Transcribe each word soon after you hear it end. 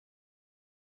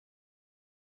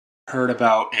Heard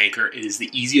about Anchor, it is the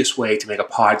easiest way to make a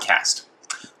podcast.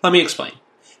 Let me explain.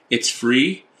 It's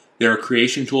free. There are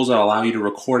creation tools that allow you to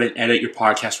record and edit your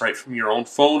podcast right from your own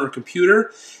phone or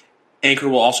computer. Anchor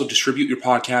will also distribute your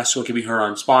podcast so it can be heard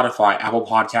on Spotify, Apple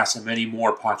Podcasts, and many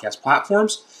more podcast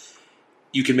platforms.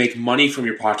 You can make money from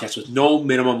your podcast with no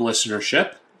minimum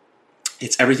listenership.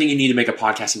 It's everything you need to make a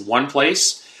podcast in one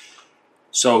place.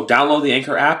 So download the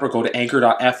Anchor app or go to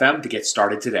anchor.fm to get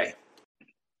started today.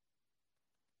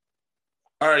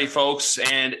 Alrighty, folks,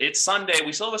 and it's Sunday.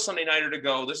 We still have a Sunday nighter to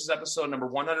go. This is episode number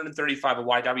 135 of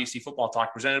YWC Football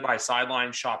Talk, presented by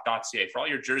SidelineShop.ca. For all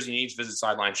your jersey needs, visit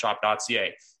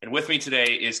SidelineShop.ca. And with me today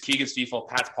is Keegan Stiefel,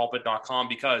 PatsPulpit.com,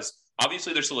 because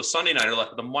obviously there's still a Sunday nighter left,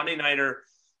 but the Monday nighter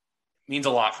means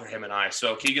a lot for him and I.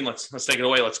 So, Keegan, let's take it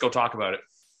away. Let's go talk about it.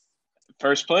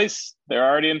 First place. They're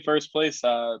already in first place.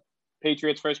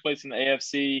 Patriots first place in the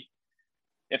AFC.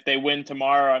 If they win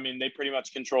tomorrow, I mean, they pretty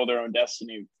much control their own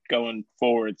destiny going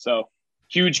forward. So,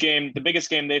 huge game. The biggest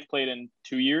game they've played in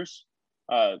 2 years.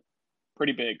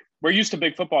 Pretty big. We're used to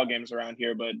big football games around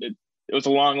here, but it was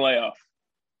a long layoff.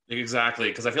 Exactly,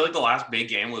 because I feel like the last big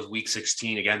game was Week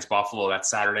 16 against Buffalo that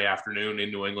Saturday afternoon in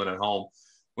New England at home,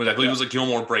 where I believe it was a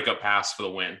Gilmore breakup pass for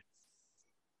the win.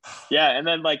 Yeah, and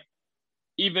then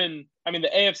the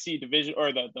AFC division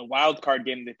or the wild card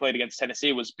game they played against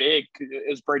Tennessee was big. It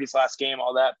was Brady's last game,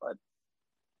 all that, but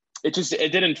it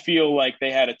didn't feel like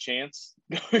they had a chance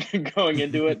going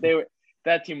into it.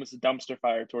 That team was a dumpster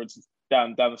fire towards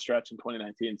down the stretch in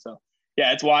 2019. So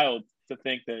yeah, it's wild to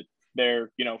think that they're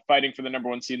fighting for the number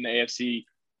one seed in the AFC.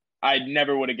 I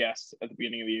never would have guessed at the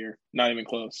beginning of the year. Not even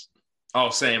close. Oh,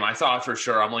 same. I thought for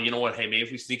sure. I'm like, you know what? Hey, maybe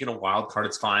if we sneak in a wild card,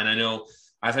 it's fine. I know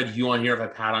I've had you on here, I've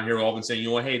had Pat on here, we've all been saying, you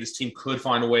know what, hey, this team could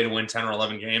find a way to win 10 or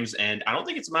 11 games. And I don't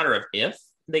think it's a matter of if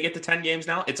they get to 10 games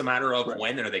now. It's a matter of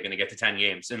when are they going to get to 10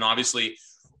 games. And obviously,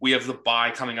 we have the bye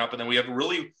coming up, and then we have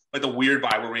really like the weird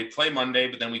bye where we play Monday,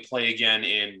 but then we play again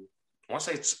in, I want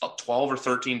to say it's 12 or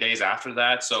 13 days after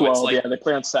that. So 12, it's like, yeah, they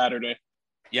play on Saturday.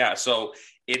 Yeah, so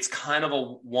it's kind of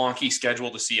a wonky schedule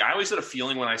to see. I always had a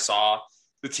feeling when I saw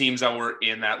the teams that were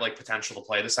in that like potential to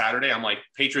play the Saturday, I'm like,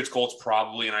 Patriots, Colts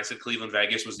probably, and I said Cleveland,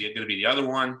 Vegas was going to be the other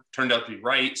one. Turned out to be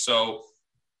right. So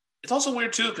it's also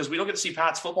weird too because we don't get to see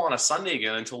Pats football on a Sunday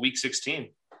again until Week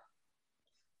 16.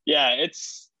 Yeah,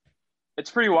 it's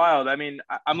pretty wild. I mean,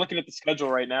 I'm looking at the schedule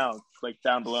right now, like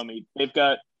down below me. They've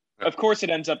got, of course,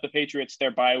 it ends up the Patriots, their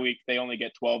bye week, they only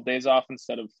get 12 days off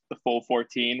instead of the full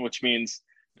 14, which means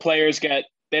players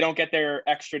they don't get their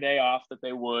extra day off that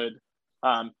they would.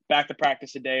 Back to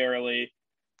practice a day early.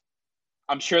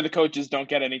 I'm sure the coaches don't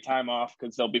get any time off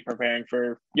because they'll be preparing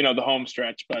for, the home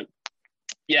stretch. But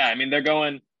yeah, I mean, they're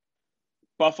going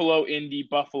Buffalo, Indy,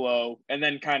 Buffalo, and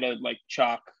then kind of like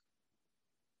chalk.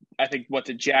 I think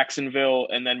Jacksonville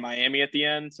and then Miami at the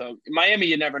end. So Miami,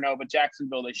 you never know, but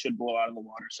Jacksonville, they should blow out of the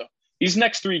water. So these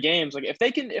next three games, like if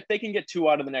they can get 2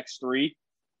 out of the next 3,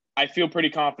 I feel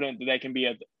pretty confident that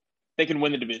they can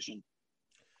win the division.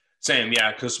 Same,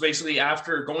 yeah, because basically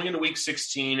after going into Week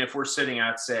 16, if we're sitting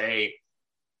at, say,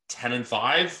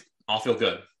 10-5, I'll feel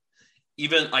good.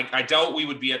 Even, like, I doubt we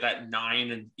would be at that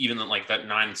 9 and even like that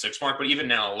 9-6 mark, but even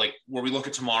now, like, where we look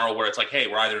at tomorrow where it's like, hey,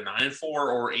 we're either 9-4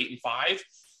 or 8-5,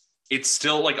 it's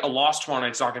still, like, a loss tomorrow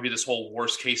night's not going to be this whole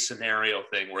worst-case scenario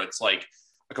thing where it's, like,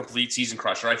 a complete season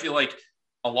crusher. I feel like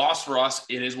a loss for us,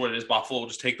 it is what it is. Buffalo will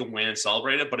just take the win and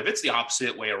celebrate it, but if it's the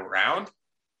opposite way around,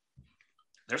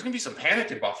 there's going to be some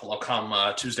panic in Buffalo come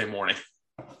Tuesday morning.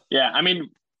 Yeah, I mean,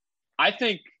 I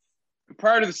think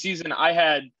prior to the season, I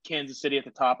had Kansas City at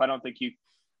the top. I don't think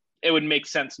it would make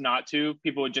sense not to.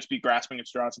 People would just be grasping at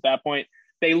straws at that point.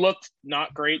 They looked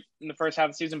not great in the first half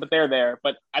of the season, but they're there.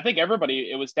 But I think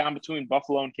it was down between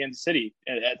Buffalo and Kansas City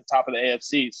at the top of the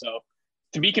AFC. So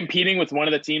to be competing with one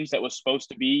of the teams that was supposed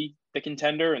to be the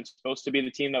contender and supposed to be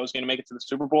the team that was going to make it to the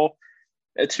Super Bowl,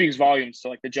 it speaks volumes to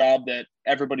like the job that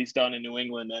everybody's done in New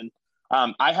England. And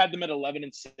I had them at 11-6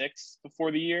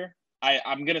 before the year.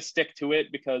 I'm going to stick to it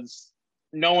because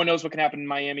no one knows what can happen in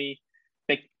Miami.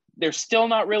 They're still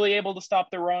not really able to stop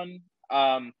the run.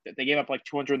 They gave up like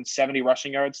 270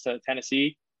 rushing yards to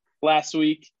Tennessee last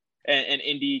week, and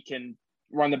Indy can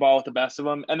run the ball with the best of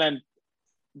them. And then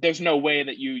there's no way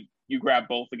that you grab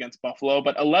both against Buffalo.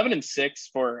 But 11-6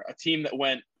 for a team that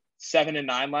went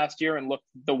 7-9 last year and looked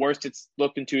the worst it's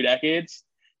looked in 2 decades.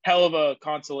 Hell of a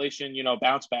consolation,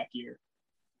 bounce back year.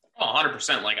 Oh,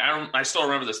 100%. Like I still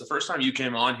remember this. The first time you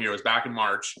came on here was back in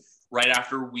March, right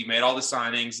after we made all the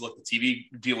signings. Look, the TV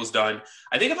deal was done.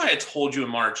 I think if I had told you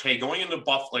in March, hey, going into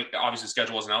Buffalo, like obviously the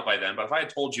schedule wasn't out by then, but if I had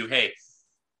told you, hey,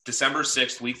 December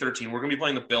 6th, week 13, we're going to be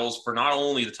playing the Bills for not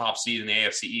only the top seed in the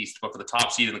AFC East, but for the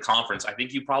top seed in the conference. I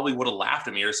think you probably would have laughed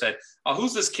at me or said, oh,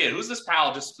 who's this kid? Who's this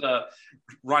pal just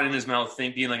running his mouth,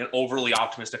 being like an overly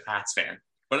optimistic Pats fan?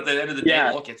 But at the end of the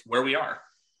day, look, it's where we are.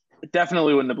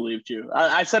 Definitely wouldn't have believed you.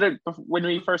 I said it when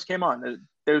we first came on.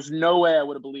 There's no way I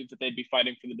would have believed that they'd be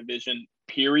fighting for the division,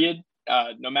 period.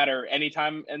 No matter any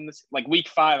time in this, like week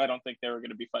 5, I don't think they were going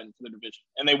to be fighting for the division.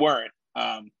 And they weren't.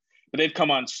 But they've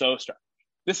come on so strong.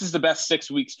 This is the best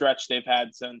 6-week stretch they've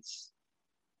had since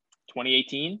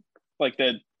 2018, like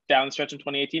the down the stretch in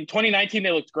 2018. 2019,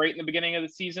 they looked great in the beginning of the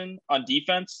season on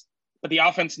defense, but the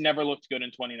offense never looked good in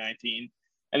 2019.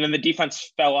 And then the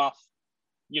defense fell off.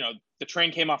 The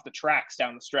train came off the tracks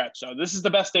down the stretch. So this is the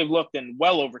best they've looked in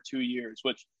well over 2 years,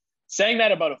 which saying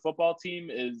that about a football team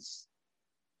is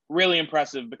really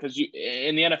impressive because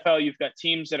in the NFL, you've got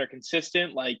teams that are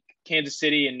consistent like Kansas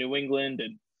City and New England,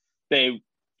 and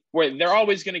they're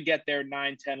always going to get their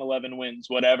 9, 10, 11 wins,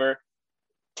 whatever.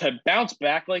 To bounce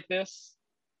back like this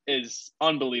is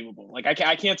unbelievable. Like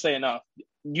I can't say enough.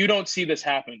 You don't see this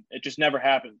happen. It just never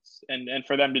happens. And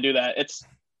for them to do that,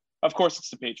 of course it's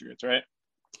the Patriots, right?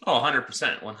 Oh,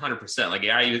 100%, 100%. Like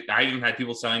I even had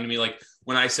people saying to me, like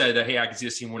when I said that, hey, I could see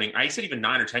this team winning. I said even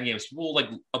 9 or 10 games. People, like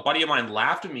a buddy of mine,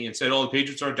 laughed at me and said, "Oh, the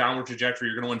Patriots are a downward trajectory.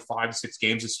 You're going to win 5 to 6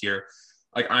 games this year."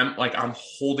 I'm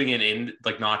holding it in,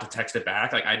 like not to text it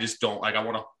back. Like I just don't like. I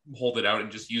want to hold it out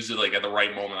and just use it like at the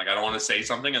right moment. Like I don't want to say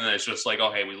something and then it's just like,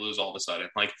 oh, hey, we lose all of a sudden.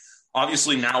 Like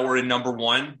obviously now we're in number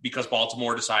 1 because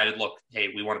Baltimore decided, look, hey,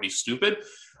 we want to be stupid,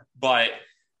 but.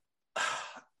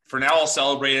 For now, I'll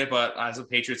celebrate it, but as a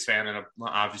Patriots fan and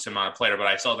obviously I'm not a player, but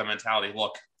I still have that mentality.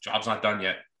 Look, job's not done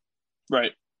yet.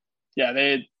 Right.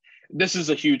 Yeah, this is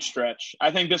a huge stretch.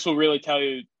 I think this will really tell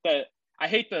you that I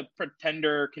hate the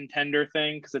pretender-contender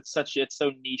thing because it's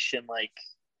so niche and like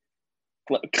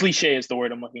cliche is the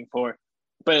word I'm looking for.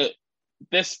 But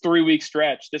this 3-week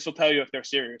stretch, this will tell you if they're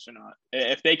serious or not.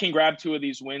 If they can grab 2 of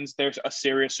these wins, there's a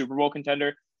serious Super Bowl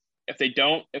contender. If they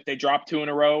don't, if they drop 2 in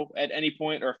a row at any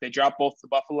point, or if they drop both to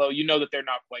Buffalo, you know that they're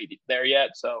not quite there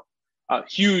yet. So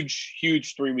huge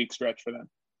 3-week stretch for them.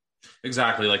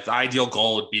 Exactly. Like the ideal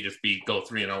goal would be to go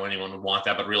 3-0. Anyone would want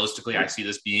that. But realistically, I see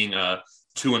this being a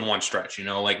 2-1 stretch,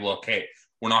 like, look, hey,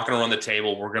 we're not going to run the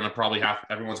table. We're going to probably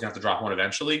everyone's going to have to drop one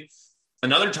eventually.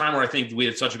 Another time where I think we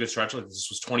had such a good stretch like this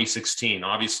was 2016.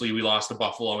 Obviously, we lost to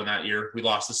Buffalo in that year. We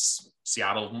lost to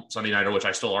Seattle Sunday Nighter, which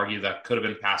I still argue that could have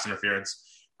been pass interference.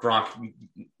 Gronk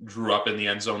drew up in the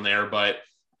end zone there. But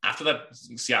after that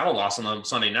Seattle loss on the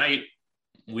Sunday night,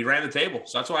 we ran the table.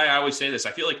 So that's why I always say this.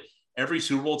 I feel like every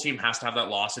Super Bowl team has to have that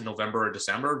loss in November or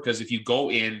December, because if you go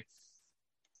into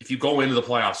the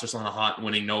playoffs just on a hot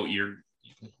winning note, your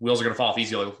wheels are going to fall off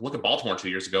easy. Like, look at Baltimore 2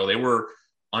 years ago. They were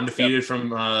undefeated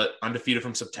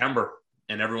from September,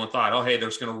 and everyone thought, oh, hey, they're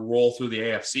just going to roll through the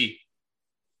AFC.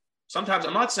 Sometimes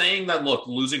I'm not saying that, look,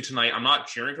 losing tonight, I'm not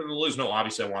cheering for them to lose. No,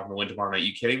 obviously I want them to win tomorrow night.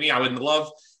 You kidding me? I would love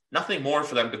nothing more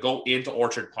for them to go into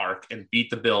Orchard Park and beat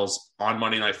the Bills on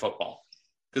Monday Night Football.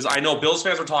 Because I know Bills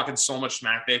fans were talking so much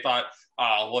smack. They thought,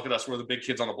 oh, look at us. We're the big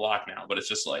kids on the block now. But it's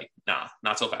just like, nah,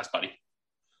 not so fast, buddy.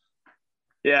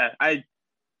 Yeah, I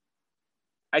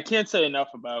can't say enough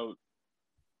about,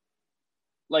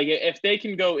 like, if they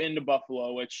can go into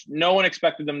Buffalo, which no one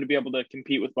expected them to be able to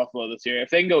compete with Buffalo this year. If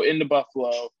they can go into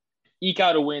Buffalo, eke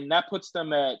out a win, that puts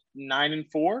them at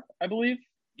 9-4, I believe.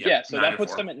 Yeah, so that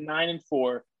puts them at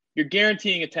 9-4. You're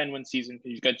guaranteeing a 10-win season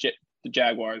because you've got the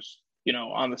Jaguars,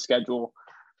 on the schedule.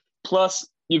 Plus,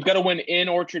 you've got to win in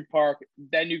Orchard Park.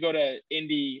 Then you go to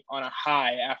Indy on a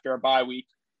high after a bye week.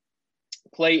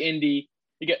 Play Indy.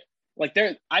 You get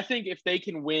I think if they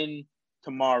can win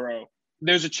tomorrow,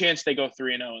 there's a chance they go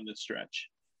 3-0 in this stretch.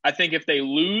 I think if they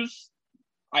lose,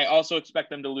 I also expect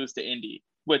them to lose to Indy,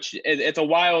 which it's a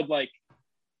wild,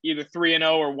 either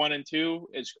 3-0 or 1-2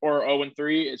 or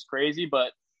 0-3 is crazy.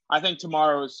 But I think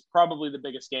tomorrow is probably the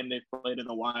biggest game they've played in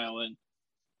a while, and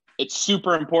it's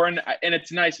super important. And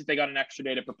it's nice if they got an extra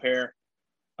day to prepare.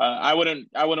 I wouldn't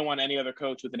want any other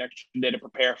coach with an extra day to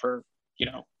prepare for,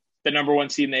 the number 1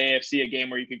 seed in the AFC, a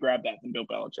game where you could grab that than Bill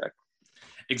Belichick.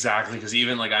 Exactly, because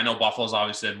even I know Buffalo's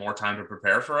obviously had more time to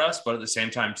prepare for us, but at the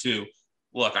same time too,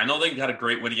 look, I know they had a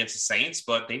great win against the Saints,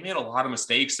 but they made a lot of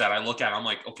mistakes that I look at. I'm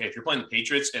like, okay, if you're playing the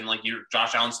Patriots and you're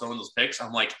Josh Allen's throwing those picks,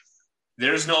 I'm like,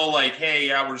 there's no hey,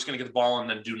 yeah, we're just going to get the ball and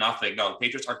then do nothing. No, the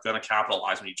Patriots are going to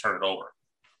capitalize when you turn it over.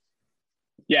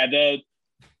 Yeah,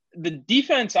 the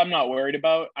defense I'm not worried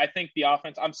about. I think the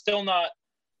offense, I'm still not,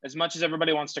 as much as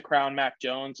everybody wants to crown Mac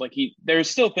Jones, there's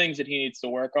still things that he needs to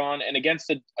work on. And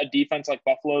against a defense like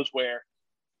Buffalo's, where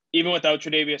even without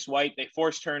Tre'Davious White, they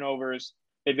force turnovers.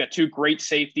 They've got 2 great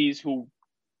safeties who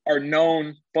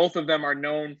both of them are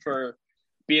known for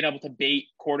being able to bait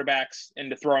quarterbacks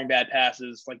into throwing bad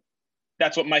passes. Like,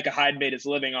 that's what Micah Hyde made his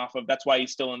living off of. That's why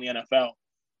he's still in the NFL.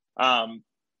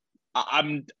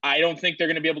 I don't think they're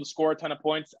going to be able to score a ton of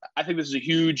points. I think this is a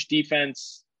huge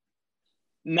defense.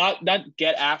 Not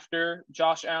get after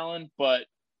Josh Allen, but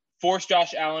force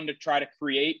Josh Allen to try to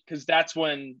create, because that's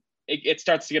when it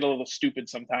starts to get a little stupid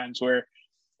sometimes, where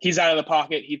he's out of the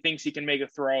pocket, he thinks he can make a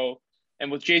throw,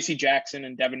 and with J.C. Jackson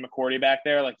and Devin McCourty back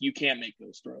there, like, you can't make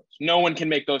those throws. No one can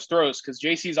make those throws because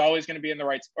J.C.'s always going to be in the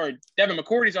right, or Devin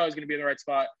McCourty's always going to be in the right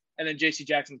spot, and then J.C.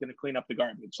 Jackson's going to clean up the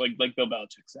garbage, like Bill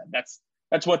Belichick said.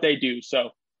 That's what they do. So,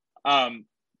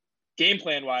 game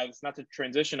plan wise, not to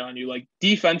transition on you, like,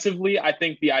 defensively, I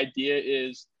think the idea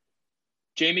is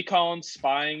Jamie Collins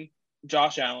spying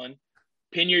Josh Allen,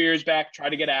 pin your ears back, try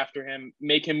to get after him,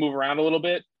 make him move around a little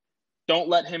bit. Don't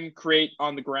let him create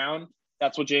on the ground.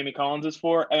 That's what Jamie Collins is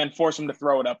for. And then force him to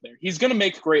throw it up there. He's going to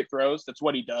make great throws. That's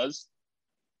what he does.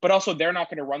 But also, they're not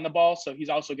going to run the ball, so he's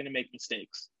also going to make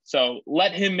mistakes. So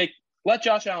let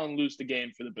Josh Allen lose the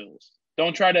game for the Bills.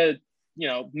 Don't try to,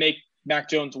 make Mac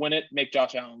Jones win it, make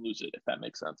Josh Allen lose it, if that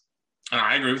makes sense.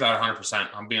 I agree with that 100%.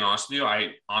 I'm being honest with you.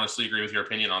 I honestly agree with your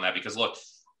opinion on that because, look,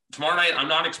 tomorrow night, I'm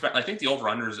not expecting – I think the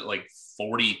over-under is at like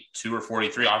 42 or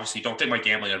 43. Obviously, don't take my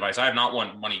gambling advice. I have not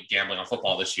won money gambling on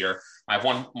football this year. I've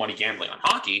won money gambling on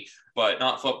hockey, but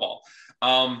not football.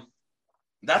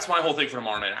 That's my whole thing for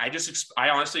tomorrow night. I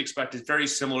honestly expect a very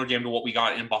similar game to what we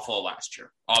got in Buffalo last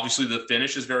year. Obviously, the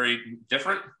finish is very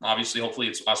different. Obviously, hopefully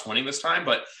it's us winning this time,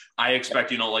 but I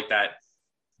expect, like that,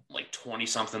 like 20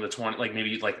 something to 20, like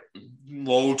maybe like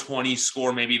low 20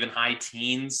 score, maybe even high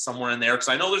teens somewhere in there. Cause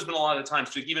I know there's been a lot of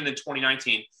times too, even in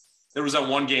 2019, there was that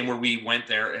one game where we went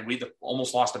there and we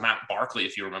almost lost to Matt Barkley,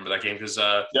 if you remember that game. Cause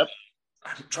yep.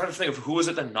 I'm trying to think of who was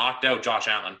it that knocked out Josh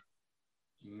Allen.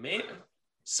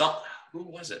 Who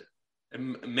was it?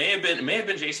 It may have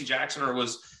been J.C. Jackson, or it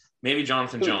was maybe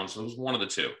Jonathan Jones. It was one of the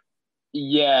two.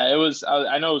 Yeah, it was.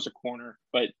 I know it was a corner,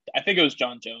 but I think it was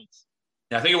John Jones.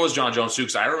 Yeah, I think it was John Jones too,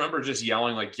 because I remember just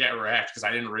yelling like "get wrecked" because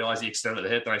I didn't realize the extent of the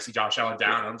hit. Then I see Josh Allen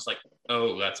down, and I'm just like,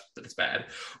 "Oh, that's bad."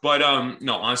 But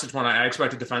no, honestly, tomorrow I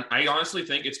expect to defend. I honestly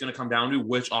think it's going to come down to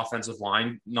which offensive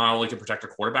line not only can protect a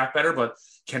quarterback better, but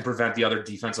can prevent the other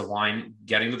defensive line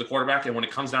getting to the quarterback. And when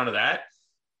it comes down to that,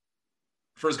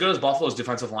 for as good as Buffalo's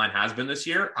defensive line has been this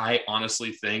year, I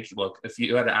honestly think, look, if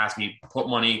you had to ask me, put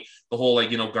money, the whole,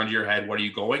 gun to your head, what are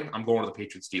you going? I'm going to the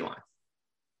Patriots D-line.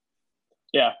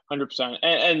 Yeah, 100%.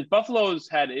 And Buffalo's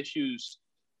had issues.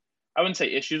 I wouldn't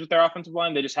say issues with their offensive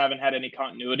line. They just haven't had any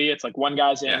continuity. It's like one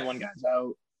guy's in, one guy's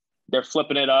out. They're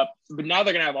flipping it up. But now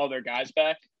they're going to have all their guys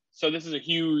back. So this is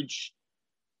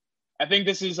I think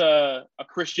this is a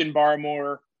Christian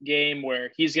Barmore game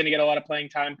where he's going to get a lot of playing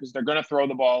time because they're going to throw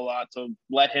the ball a lot. So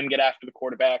let him get after the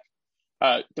quarterback.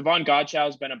 Devon Godchaux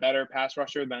has been a better pass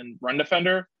rusher than run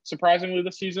defender, surprisingly,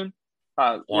 this season.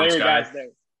 Larry Guy's there.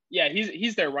 Yeah,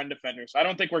 he's their run defender. So I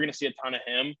don't think we're going to see a ton of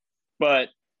him. But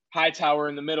Hightower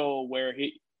in the middle, where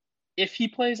if he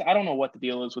plays, I don't know what the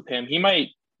deal is with him. He might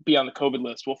be on the COVID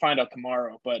list. We'll find out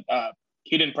tomorrow. But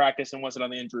he didn't practice and wasn't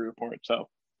on the injury report. So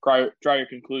draw your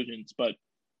conclusions. But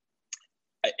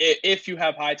if you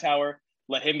have Hightower,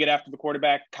 let him get after the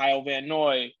quarterback. Kyle Van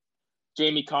Noy,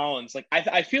 Jamie Collins. Like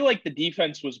I feel like the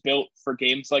defense was built for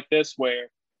games like this where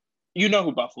you know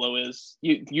who Buffalo is.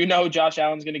 You know Josh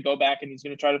Allen's going to go back and he's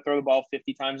going to try to throw the ball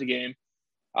 50 times a game.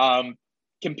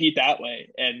 Compete that way.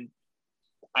 And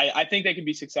I think they can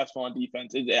be successful on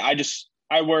defense.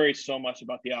 I worry so much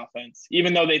about the offense.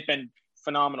 Even though they've been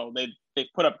phenomenal, they've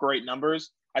put up great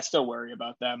numbers. I still worry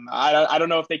about them. I don't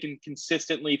know if they can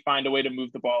consistently find a way to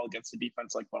move the ball against a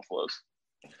defense like Buffalo's.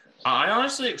 I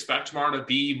honestly expect tomorrow to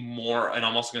be more, and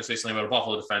I'm also going to say something about a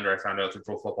Buffalo defender I found out through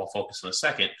Pro Football Focus in a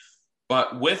second.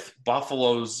 But with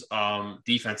Buffalo's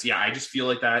defense, yeah, I just feel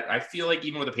like that. I feel like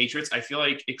even with the Patriots, I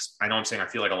know I'm saying I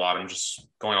feel like a lot. I'm just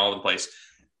going all over the place.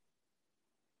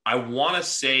 I want to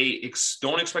say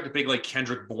don't expect a big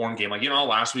Kendrick Bourne game.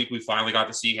 Last week we finally got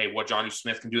to see, hey, what Johnny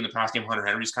Smith can do in the pass game. Hunter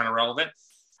Henry's kind of relevant.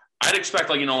 I'd expect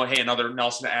hey, another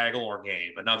Nelson Aguilar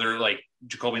game, another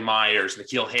Jacoby Myers,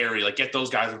 N'Keal Harry, get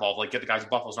those guys involved, get the guys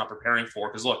Buffalo's not preparing for.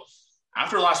 Because look,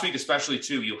 after last week, especially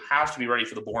too, you have to be ready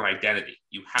for the Bourne identity.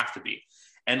 You have to be.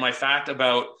 And my fact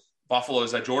about Buffalo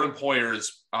is that Jordan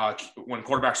Poyer's, when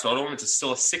quarterbacks throw to him, it's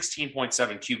still a 16.7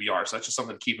 QBR. So that's just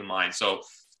something to keep in mind. So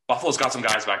Buffalo's got some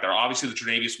guys back there. Obviously, the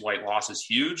Tre'Davious White loss is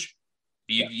huge.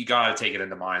 You got to take it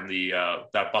into mind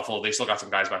that Buffalo, they still got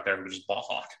some guys back there who just ball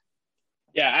hawk.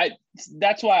 Yeah,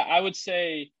 that's why I would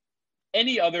say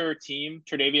any other team,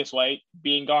 Tre'Davious White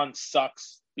being gone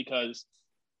sucks because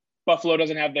Buffalo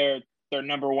doesn't have their their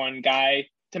number one guy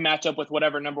to match up with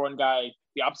whatever number one guy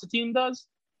the opposite team does.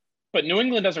 But New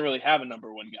England doesn't really have a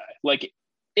number one guy. Like,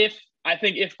 if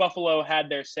Buffalo had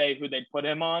their say who they'd put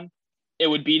him on, it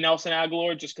would be Nelson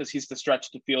Aguilar, just because he's the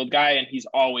stretch to field guy and he's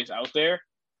always out there.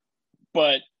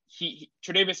 But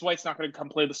Tre'Davious White's not going to come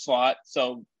play the slot,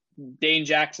 so Dane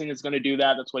Jackson is going to do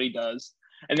that. That's what he does.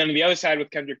 And then on the other side with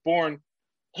Kendrick Bourne,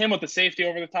 him with the safety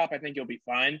over the top, I think he'll be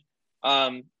fine.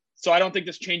 So I don't think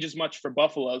this changes much for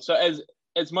Buffalo. So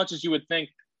as much as you would think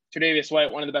Tre'Davious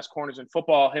White, one of the best corners in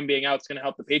football, him being out is going to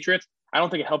help the Patriots, I don't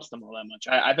think it helps them all that much.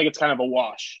 I think it's kind of a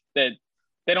wash that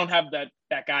they don't have that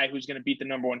guy who's going to beat the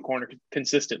number one corner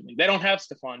consistently. They don't have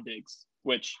Stephon Diggs,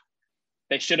 which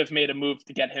they should have made a move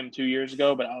to get him 2 years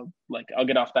ago, but I'll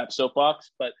get off that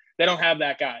soapbox. But they don't have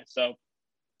that guy. So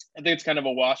I think it's kind of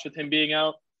a wash with him being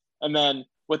out. And then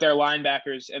with their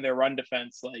linebackers and their run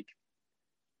defense, like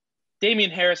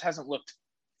Damian Harris hasn't looked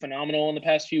phenomenal in the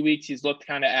past few weeks. He's looked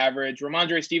kind of average.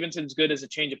 Ramondre Stevenson's good as a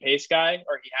change of pace guy,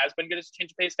 or he has been good as a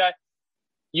change of pace guy.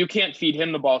 You can't feed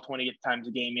him the ball 20 times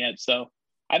a game yet. So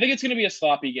I think it's going to be a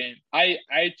sloppy game.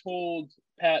 I told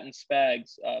Pat and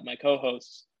Spags, my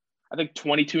co-hosts, I think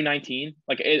 22-19.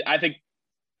 I think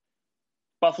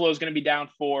Buffalo's going to be down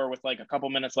 4 with like a couple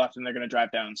minutes left, and they're going to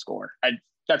drive down and score.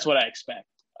 That's what I expect.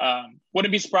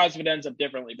 Wouldn't be surprised if it ends up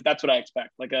differently, but that's what I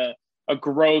expect. Like a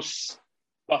gross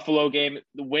Buffalo game.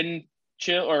 The wind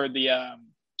chill or the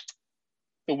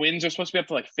winds are supposed to be up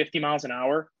to like 50 miles an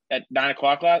hour at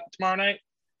 9:00 tomorrow night.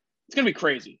 It's going to be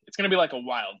crazy. It's going to be like a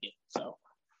wild game. So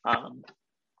I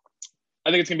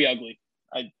think it's going to be ugly.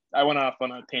 I went off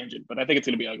on a tangent, but I think it's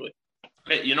going to be ugly.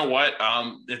 Hey, you know what?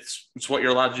 It's what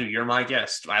you're allowed to do. You're my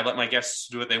guest. I let my guests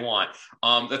do what they want.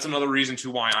 That's another reason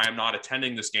too why I am not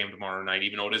attending this game tomorrow night,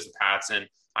 even though it is the Pats, and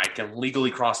I can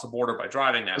legally cross the border by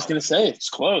driving now. I was going to say, it's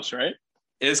close, right?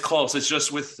 It is close. It's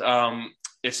just with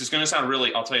it's just going to sound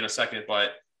really, I'll tell you in a second,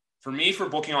 but for me, for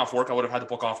booking off work, I would have had to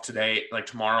book off today, like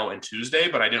tomorrow and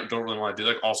Tuesday, but I don't really want to do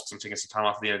that. Also, because I'm taking some time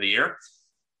off at the end of the year.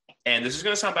 And this is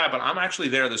going to sound bad, but I'm actually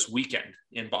there this weekend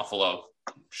in Buffalo,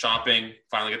 shopping,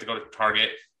 finally get to go to Target,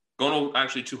 going to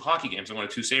actually 2 hockey games. I'm going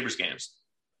to 2 Sabres games.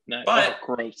 Nice. But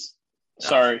gross.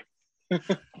 Sorry.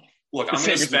 Look, I'm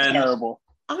going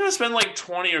to spend like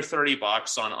 20 or 30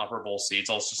 bucks on upper bowl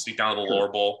seats. I'll just sneak down to the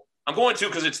lower bowl. I'm going to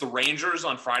because it's the Rangers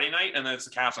on Friday night and then it's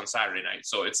the Caps on Saturday night.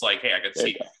 So it's like, hey, I get to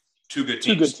see 2 good teams.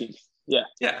 2 good teams. Yeah.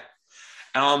 Yeah.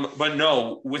 But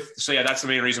no, that's the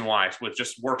main reason why, with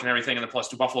just work and everything. And the plus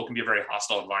 2, Buffalo can be a very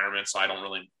hostile environment. So I don't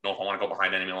really know if I want to go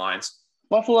behind enemy lines.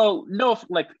 Buffalo,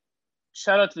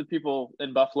 shout out to the people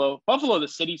in Buffalo. Buffalo, the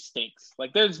city stinks.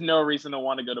 Like, there's no reason to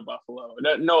want to go to Buffalo.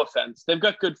 No offense. They've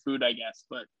got good food, I guess,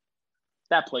 but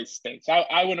that place stinks.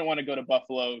 I wouldn't want to go to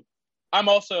Buffalo. I'm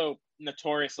also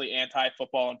notoriously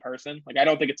anti-football in person. Like, I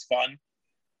don't think it's fun.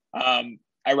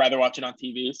 I'd rather watch it on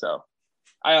TV. So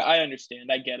I understand.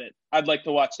 I get it. I'd like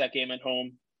to watch that game at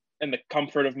home in the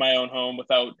comfort of my own home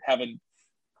without having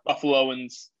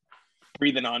Buffaloans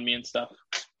breathing on me and stuff.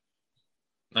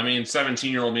 I mean,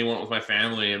 17-year-old me went with my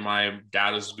family, and my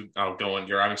dad was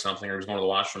grabbing something, or he was going to the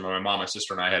washroom, and my mom, my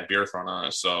sister, and I had beer thrown on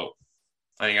us. So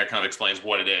I think that kind of explains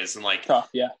what it is. And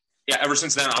yeah. Ever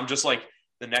since then, I'm just like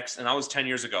and that was 10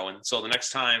 years ago. And so the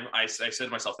next time I said to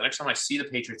myself, the next time I see the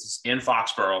Patriots is in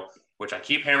Foxborough, which I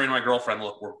keep hammering my girlfriend,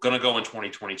 look, we're going to go in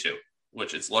 2022,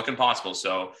 which it's looking possible.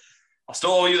 So I'll still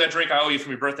owe you that drink I owe you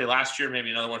from your birthday last year, maybe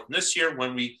another one from this year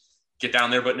when we get down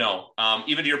there. But no,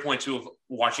 even to your point too, of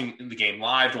watching the game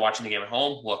live to watching the game at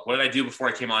home. Look, what did I do before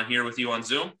I came on here with you on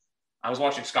Zoom? I was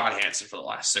watching Scott Hansen for the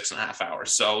last 6.5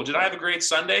 hours. So did I have a great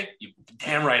Sunday? You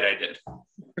damn right I did.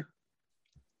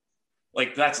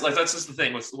 That's just the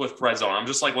thing with Red Zone. I'm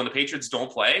just like, when the Patriots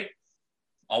don't play,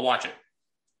 I'll watch it.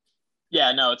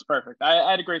 Yeah, no, it's perfect.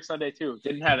 I had a great Sunday too.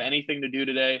 Didn't have anything to do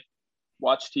today.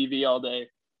 Watched TV all day.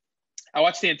 I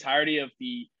watched the entirety of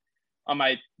on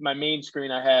my main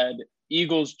screen. I had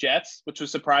Eagles Jets, which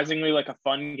was surprisingly like a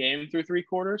fun game through 3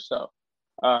 quarters. So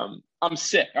I'm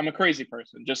sick. I'm a crazy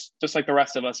person, just like the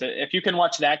rest of us. If you can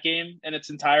watch that game in its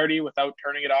entirety without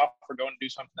turning it off or going to do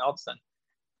something else, then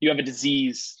you have a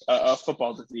disease, a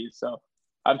football disease. So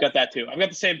I've got that too. I've got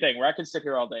the same thing where I can sit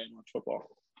here all day and watch football.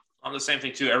 I'm the same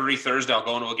thing too. Every Thursday I'll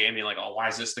go into a game being like, oh, why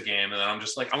is this the game? And then I'm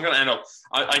just like, I'm going to end up,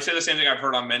 I say the same thing I've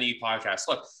heard on many podcasts.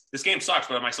 Look, this game sucks,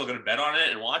 but am I still going to bet on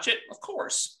it and watch it? Of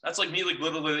course. That's like me,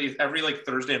 literally every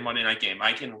Thursday and Monday night game.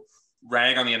 I can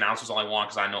rag on the announcers all I want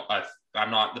because I know I'm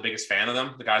not the biggest fan of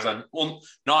them. The guys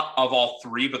not of all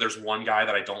 3, but there's one guy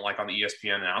that I don't like on the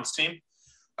ESPN announce team,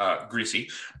 Greasy.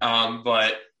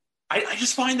 But I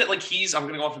just find that like I'm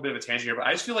going to go off a bit of a tangent here, but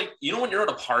I just feel like, you know, when you're at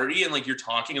a party and like you're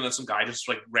talking and then some guy just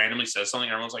like randomly says something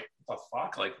and everyone's like, what the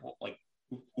fuck? Like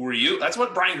who are you? That's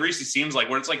what Brian Greasy seems like,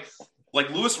 where it's like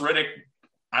Louis Riddick.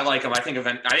 I like him. I think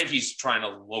he's trying to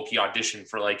low-key audition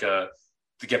for to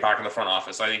get back in the front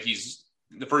office. I think he's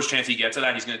the first chance he gets at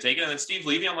that, he's going to take it. And then Steve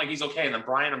Levy, I'm like, he's okay. And then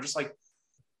Brian, I'm just like,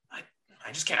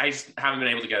 I just can't. I just haven't been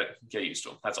able to get used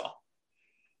to him. That's all.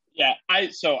 Yeah,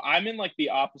 I'm in like the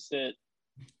opposite.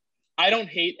 I don't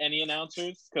hate any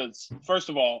announcers because, first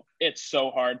of all, it's so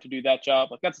hard to do that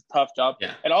job. Like, that's a tough job.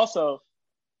 Yeah. And also,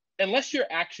 unless you're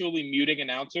actually muting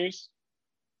announcers,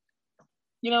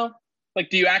 you know, like,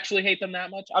 do you actually hate them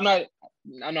that much? I'm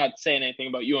not saying anything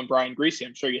about you and Brian Greasy.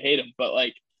 I'm sure you hate him, but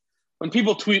like, when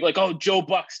people tweet like, "Oh, Joe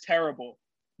Buck's terrible,"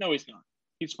 no, he's not.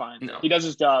 He's fine. No. He does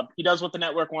his job. He does what the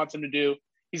network wants him to do.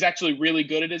 He's actually really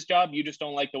good at his job. You just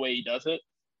don't like the way he does it.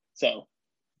 So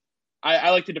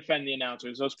I like to defend the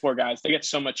announcers. Those poor guys, they get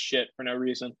so much shit for no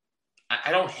reason.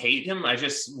 I don't hate him. I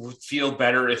just would feel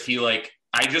better if he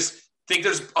I just think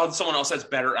there's someone else that's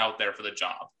better out there for the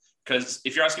job. Because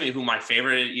if you're asking me who my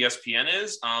favorite at ESPN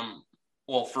is,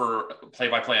 well, for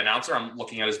play-by-play announcer, I'm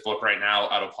looking at his book right now,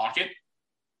 Out of Pocket.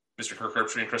 Mr. Kirk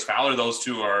Herbstreit and Chris Fowler, those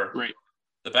two are great.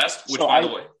 The best. Which, by the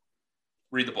way,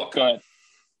 read the book. Go ahead.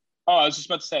 Oh, I was just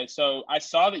about to say. So I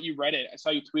saw that you read it. I saw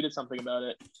you tweeted something about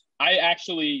it. I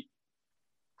actually,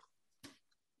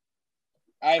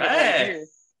 have it right here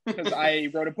because I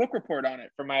wrote a book report on it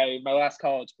for my last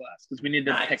college class because we needed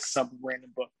to pick some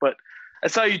random book. But I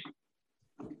saw you.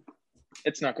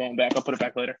 It's not going back. I'll put it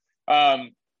back later. I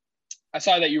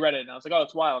saw that you read it, and I was like, "Oh,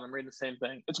 it's wild." I'm reading the same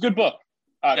thing. It's a good book.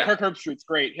 Kirk Herbstreit's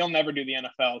great. He'll never do the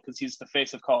NFL because he's the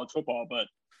face of college football, but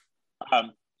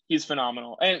he's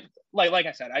phenomenal. And like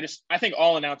I said, I think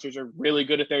all announcers are really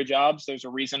good at their jobs. There's a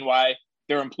reason why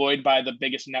they're employed by the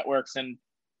biggest networks in,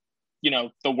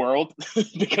 the world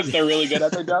because they're really good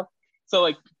at their job. So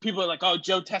like people are like, "Oh,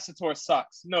 Joe Tessitore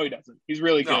sucks." No, he doesn't. He's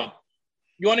really good. No.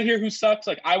 You want to hear who sucks?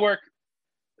 Like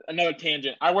another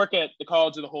tangent. I work at the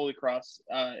College of the Holy Cross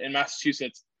in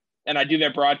Massachusetts, and I do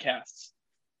their broadcasts.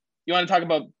 You want to talk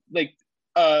about like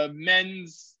a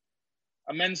men's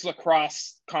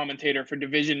lacrosse commentator for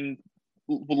Division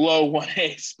below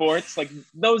 1A sports? Like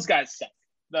those guys suck.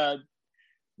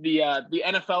 The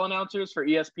NFL announcers for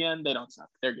ESPN, they don't suck.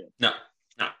 They're good. No,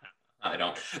 I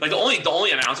don't. Like the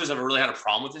only announcers I've ever really had a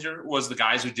problem with this year was the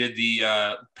guys who did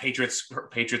the Patriots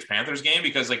Panthers game,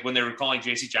 because like when they were calling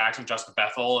J.C. Jackson, Justin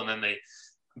Bethel, and then they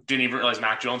didn't even realize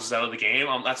Mac Jones was out of the game.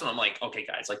 That's when I'm like, okay,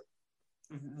 guys, like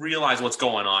realize what's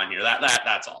going on here.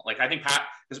 That's all. Like I think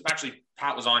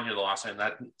Pat was on here the last time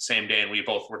that same day, and we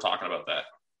both were talking about that.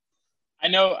 I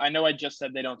know. I just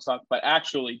said they don't suck, but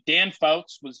actually, Dan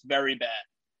Fouts was very bad.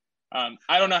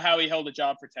 I don't know how he held a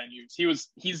job for 10 years.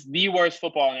 He's the worst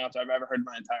football announcer I've ever heard in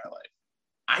my entire life.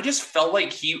 I just felt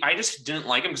like I just didn't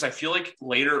like him because I feel like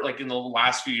later, like in the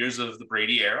last few years of the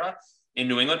Brady era in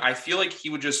New England, I feel like he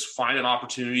would just find an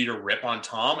opportunity to rip on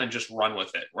Tom and just run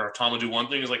with it. Where Tom would do one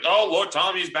thing, he's like, "Oh, look,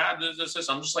 Tom, he's bad. This.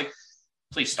 I'm just like,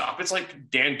 please stop. It's like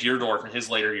Dan Deerdorf in his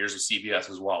later years of CBS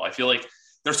as well. I feel like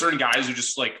there's certain guys who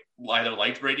just like either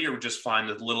liked Brady or would just find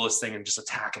the littlest thing and just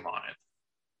attack him on it.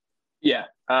 Yeah.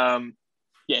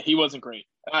 Yeah, he wasn't great.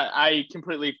 I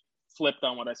completely flipped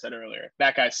on what I said earlier.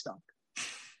 That guy stunk.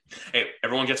 Hey,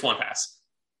 everyone gets one pass.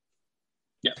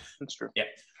 Yeah, that's true. Yeah.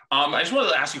 I just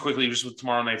wanted to ask you quickly, just with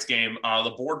tomorrow night's game,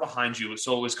 the board behind you.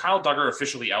 So is Kyle Duggar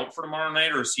officially out for tomorrow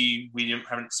night, or is we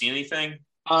haven't seen anything?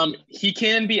 He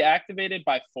can be activated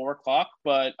by 4:00,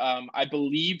 but I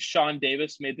believe Sean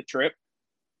Davis made the trip,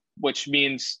 which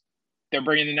means they're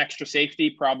bringing an extra safety.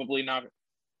 Probably not.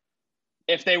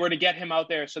 If they were to get him out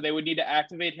there, so they would need to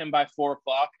activate him by 4:00,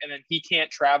 and then he can't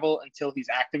travel until he's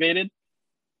activated,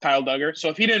 Kyle Duggar. So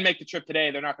if he didn't make the trip today,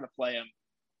 they're not going to play him.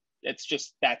 It's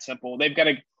just that simple. They've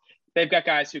got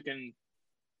guys who can,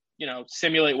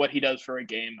 simulate what he does for a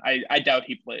game. I doubt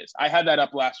he plays. I had that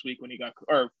up last week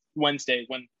or Wednesday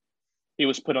when he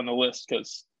was put on the list,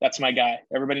 because that's my guy.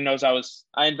 Everybody knows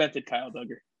I invented Kyle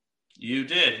Duggar. You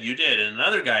did. And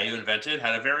another guy you invented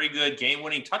had a very good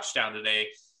game-winning touchdown today.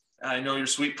 I know your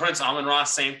sweet prince, Amon-Ra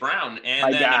St. Brown.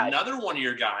 And another one of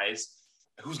your guys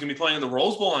who's going to be playing in the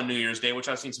Rose Bowl on New Year's Day, which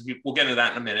I've seen some people, we'll get into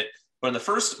that in a minute. But in the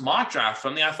first mock draft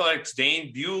from the Athletics, Dana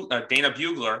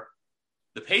Bugler,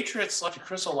 the Patriots selected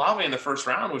Chris Olave in the first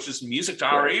round, which is music to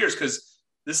our ears, because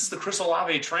this is the Chris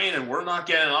Olave train, and we're not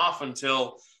getting off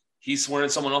until he's wearing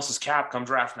someone else's cap come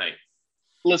draft night.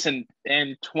 Listen,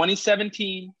 in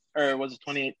 2017, or was it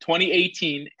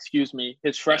 2018,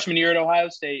 his freshman year at Ohio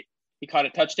State, he caught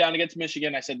a touchdown against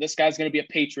Michigan. I said, this guy's going to be a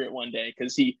Patriot one day,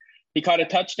 because he He caught a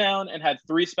touchdown and had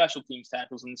 3 special teams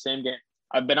tackles in the same game.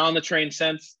 I've been on the train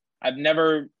since. I've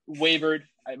never wavered.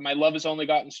 My love has only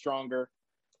gotten stronger.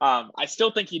 I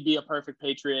still think he'd be a perfect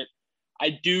Patriot. I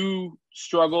do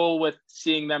struggle with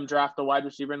seeing them draft a wide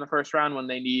receiver in the first round when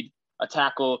they need a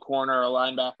tackle, a corner, a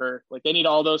linebacker. Like, they need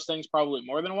all those things probably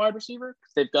more than a wide receiver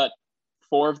because they've got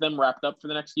 4 of them wrapped up for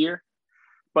the next year.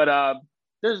 But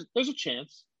there's a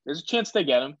chance. There's a chance they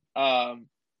get him.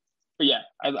 But yeah,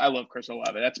 I love Chris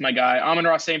Olave. That's my guy.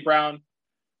 Amon-Ra St. Brown.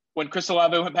 When Chris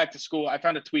Olave went back to school, I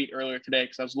found a tweet earlier today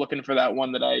because I was looking for that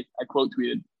one that I quote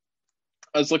tweeted.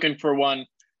 I was looking for one,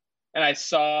 and I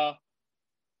saw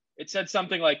it said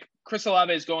something like, Chris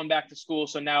Olave is going back to school,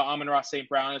 so now Amon-Ra St.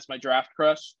 Brown is my draft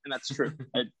crush, and that's true.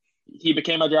 He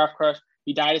became my draft crush.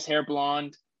 He dyed his hair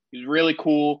blonde. He was really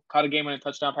cool. Caught a game-winning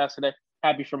touchdown pass today.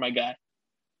 Happy for my guy.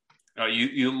 Oh,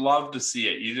 you love to see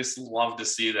it. You just love to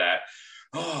see that.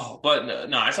 Oh, but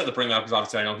no, I just had to bring that up because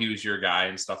obviously I know he was your guy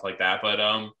and stuff like that. But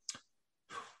I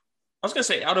was going to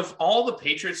say, out of all the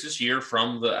Patriots this year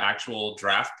from the actual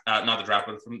draft, not the draft,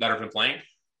 but from that have been playing,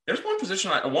 there's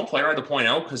one player I had to point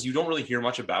out because you don't really hear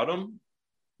much about him.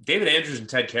 David Andrews and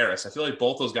Ted Karras. I feel like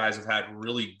both those guys have had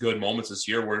really good moments this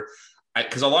year where,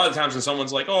 because a lot of times when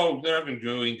someone's like, oh, they're not been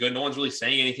doing good, no one's really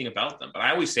saying anything about them. But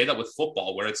I always say that with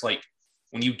football, where it's like,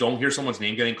 when you don't hear someone's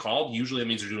name getting called, usually it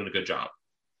means they're doing a good job.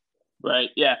 Right.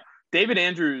 Yeah. David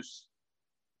Andrews,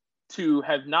 to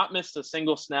have not missed a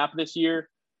single snap this year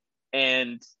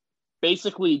and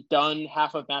basically done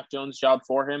half of Mac Jones' job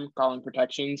for him, calling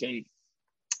protections and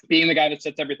being the guy that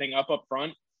sets everything up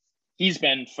front, he's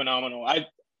been phenomenal. I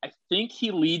think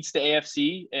he leads the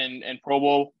AFC and Pro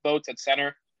Bowl votes at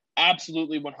center.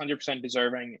 Absolutely 100%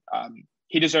 deserving.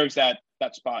 He deserves that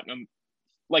spot.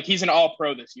 Like, he's an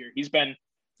all-pro this year. He's been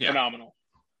phenomenal.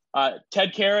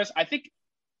 Ted Karras, I think,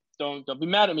 don't be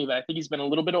mad at me, but I think he's been a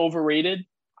little bit overrated.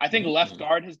 I think left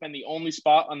guard has been the only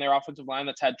spot on their offensive line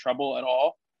that's had trouble at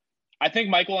all. I think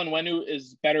Michael Onwenu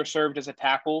is better served as a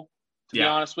tackle, to be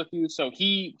honest with you. So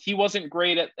he wasn't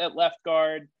great at left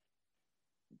guard.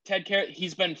 Ted Karras,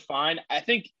 he's been fine. I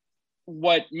think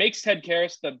what makes Ted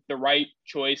Karras the right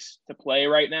choice to play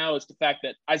right now is the fact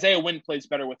that Isaiah Wynn plays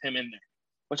better with him in there,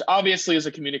 which obviously is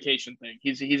a communication thing.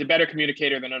 He's a better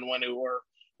communicator than Onwenu or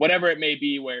whatever it may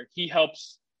be, where he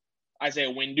helps Isaiah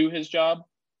Wynn do his job.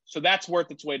 So that's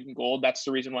worth its weight in gold. That's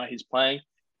the reason why he's playing.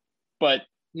 But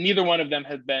neither one of them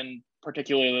have been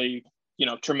particularly,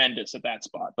 tremendous at that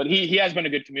spot. But he has been a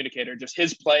good communicator. Just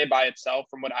his play by itself,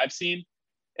 from what I've seen,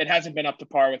 it hasn't been up to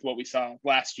par with what we saw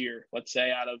last year, let's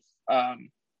say, out of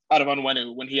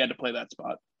Onwenu when he had to play that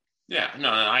spot. Yeah, no,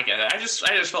 I get it. I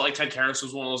just felt like Ted Karras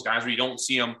was one of those guys where you don't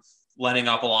see him letting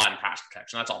up a lot in pass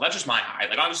protection. That's all. That's just my eye.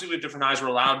 Like, obviously, we have different eyes. We're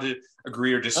allowed to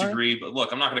agree or disagree. But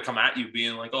look, I'm not going to come at you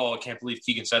being like, oh, I can't believe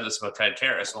Keegan said this about Ted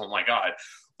Karras. Oh, my God.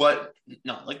 But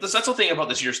no, like, that's the thing about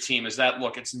this year's team is that,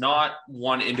 look, it's not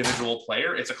one individual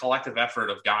player. It's a collective effort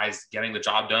of guys getting the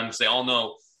job done because they all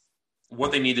know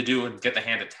what they need to do and get the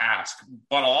hand at task.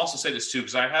 But I'll also say this, too,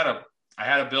 because I had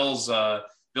a Bills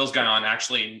guy on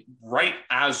actually right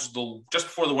as just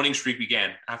before the winning streak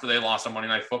began, after they lost on Monday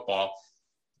Night Football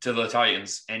to the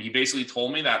Titans. And he basically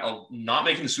told me that not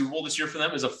making the Super Bowl this year for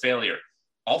them is a failure.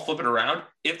 I'll flip it around.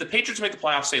 If the Patriots make the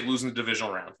playoffs, say losing the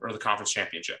divisional round or the conference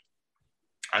championship,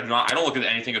 I don't look at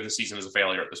anything of the season as a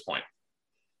failure at this point.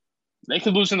 They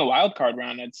could lose in the wild card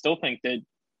round. I'd still think that,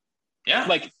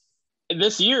 like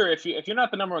this year, if you're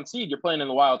not the number 1 seed, you're playing in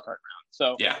the wild card round.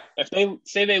 So if they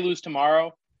say they lose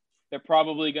tomorrow, they're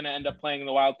probably going to end up playing in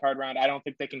the wild card round. I don't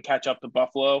think they can catch up to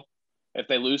Buffalo if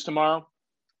they lose tomorrow.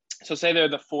 So say they're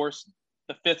the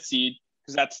 5th seed,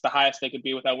 because that's the highest they could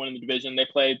be without winning the division. They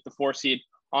played the 4th seed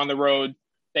on the road.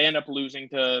 They end up losing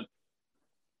to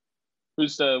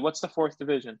what's the 4th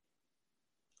division?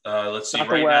 Let's see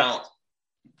right now.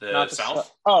 The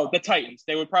South? The Titans.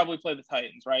 They would probably play the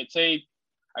Titans, right?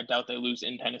 I doubt they lose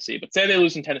in Tennessee, but say they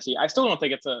lose in Tennessee. I still don't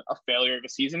think it's a failure of a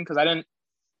season because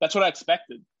that's what I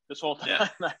expected this whole time.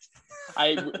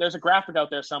 Yeah. There's a graphic out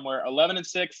there somewhere,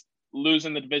 11-6,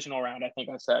 losing the divisional round, I think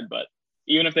I said, but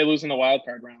even if they lose in the wild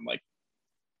card round, like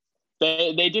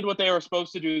they did what they were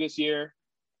supposed to do this year,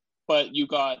 but you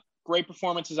got great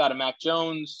performances out of Mac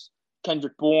Jones,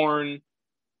 Kendrick Bourne.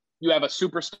 You have a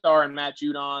superstar in Matt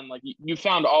Judon. Like you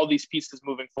found all these pieces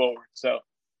moving forward. So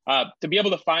to be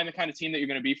able to find the kind of team that you're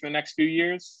going to be for the next few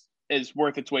years is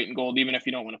worth its weight in gold, even if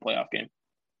you don't win a playoff game.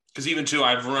 Because even too,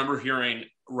 I remember hearing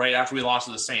right after we lost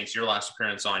to the Saints, your last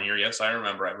appearance on here. Yes, I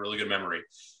remember. I have a really good memory.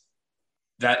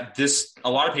 That a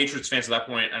lot of Patriots fans at that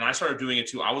point, and I started doing it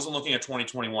too. I wasn't looking at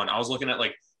 2021. I was looking at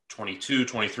like 22,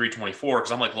 23, 24,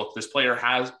 because I'm like, look, this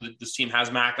team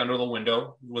has Mac under the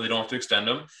window where they don't have to extend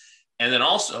him. And then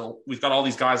also, we've got all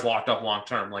these guys locked up long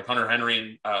term, like Hunter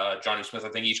Henry and Johnny Smith. I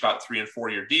think each got 3 and 4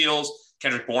 year deals.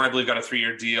 Kendrick Bourne, I believe, got a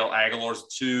 3-year deal. Aguilar's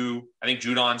 2. I think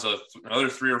Judon's another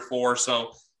 3 or 4.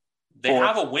 So they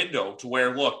have a window to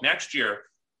where, look, next year,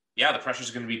 yeah, the pressure's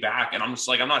going to be back. And I'm just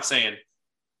like, I'm not saying,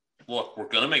 look, we're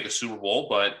going to make the Super Bowl,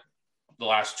 but the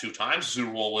last 2 times the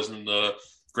Super Bowl was in the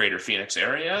greater Phoenix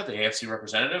area. The AFC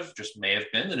representative just may have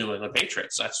been the New England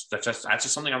Patriots. That's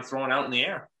just something I'm throwing out in the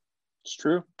air. It's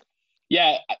true.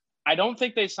 Yeah, I don't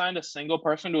think they signed a single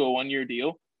person to a 1-year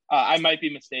deal. I might be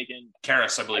mistaken.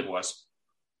 Karras, I believe, was.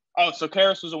 Oh, so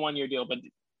Karras was a 1-year deal, but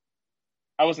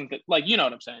I wasn't you know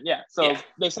what I'm saying. Yeah. So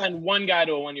They signed one guy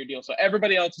to a 1-year deal. So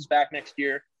everybody else is back next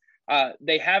year.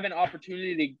 They have an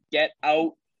opportunity to get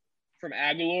out from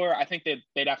Aguilar. I think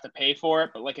they'd have to pay for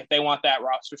it, but like if they want that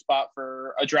roster spot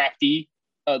for a draftee,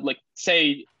 like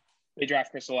say they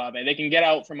draft Chris Olave, they can get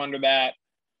out from under that.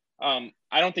 I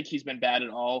don't think he's been bad at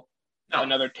all. No.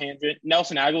 Another tangent.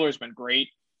 Nelson Aguilar has been great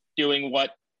doing what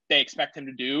they expect him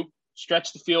to do,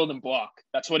 stretch the field and block.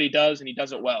 That's what he does, and he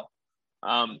does it well.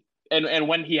 And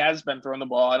when he has been throwing the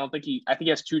ball, I think he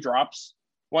has 2 drops.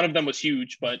 One of them was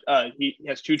huge, but he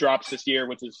has 2 drops this year,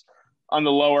 which is on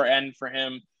the lower end for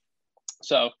him.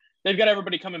 So they've got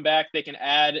everybody coming back. They can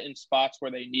add in spots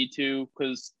where they need to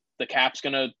because the cap's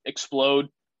going to explode.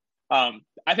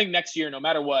 I think next year, no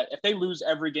matter what, if they lose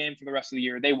every game for the rest of the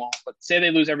year, they won't. But say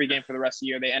they lose every game for the rest of the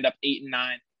year, they end up 8 and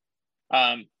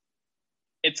 9.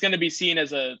 It's going to be seen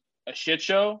as a shit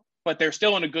show, but they're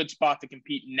still in a good spot to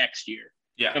compete next year.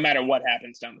 Yeah. No matter what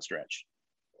happens down the stretch.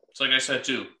 It's like I said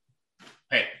too.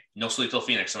 Hey, no sleep till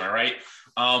Phoenix, am I right?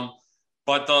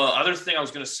 But the other thing I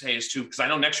was going to say is too, because I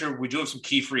know next year we do have some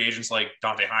key free agents like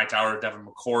Dante Hightower, Devin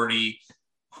McCourty,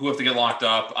 who have to get locked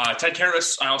up. Ted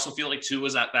Karras, I also feel like too,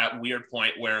 is at that weird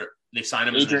point where they signed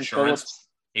him as an insurance.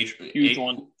 Huge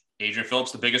one. Adrian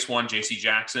Phillips, the biggest one. J.C.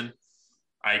 Jackson.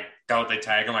 I doubt they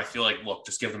tag him. I feel like, look,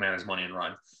 just give the man his money and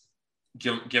run.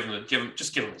 Give him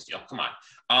his deal. Come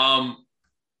on.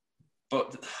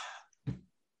 But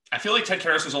I feel like Ted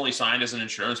Karras was only signed as an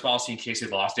insurance policy in case they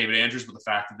lost David Andrews, but the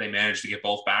fact that they managed to get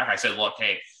both back, I said, look,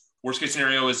 hey, worst case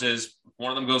scenario is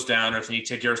one of them goes down, or if they need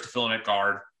Ted Karras to fill in at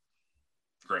guard,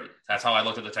 great. That's how I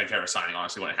looked at the Ted Karras signing,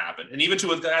 honestly, when it happened. And even to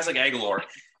with guys like Aguilar,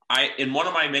 in one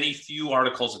of my many few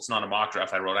articles, it's not a mock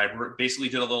draft I wrote, I basically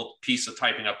did a little piece of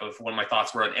typing up of what my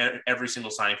thoughts were on every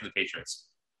single signing for the Patriots.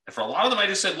 And for a lot of them, I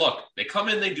just said, look, they come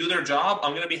in, they do their job,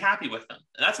 I'm going to be happy with them.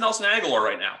 And that's Nelson Aguilar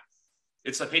right now.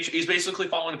 He's basically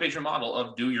following the Patriot model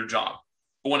of do your job.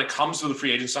 But when it comes to the free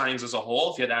agent signings as a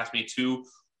whole, if you had to ask me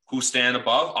who stand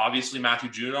above, obviously Matthew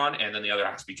Judon, and then the other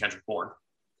has to be Kendrick Bourne.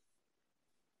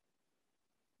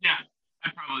 Yeah,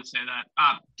 I'd probably say that.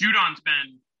 Judon's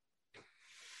been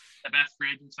the best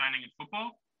free agent signing in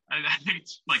football. I think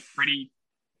it's like pretty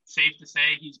safe to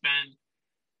say he's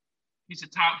a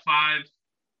top 5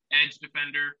 edge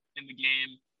defender in the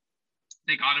game.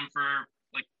 They got him for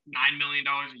like $9 million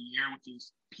a year, which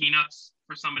is peanuts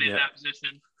for somebody in that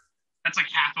position. That's like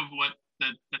half of what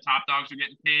the top dogs are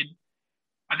getting paid.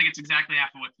 I think it's exactly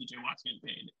half of what TJ Watt's getting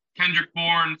paid. Kendrick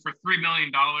Bourne for $3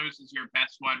 million is your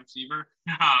best wide receiver.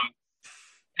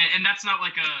 And that's not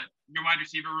like your wide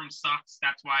receiver room sucks.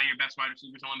 That's why your best wide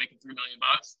receiver is only making $3 million.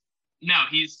 No,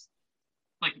 he's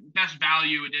like best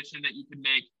value addition that you could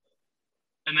make.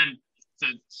 And then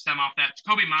to stem off that,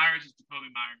 Jacoby Myers is Jacoby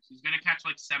Myers. He's going to catch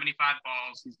like 75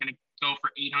 balls. He's going to go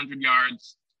for 800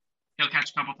 yards. He'll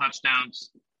catch a couple touchdowns.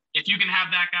 If you can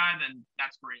have that guy, then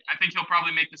that's great. I think he'll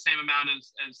probably make the same amount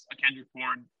as a Kendrick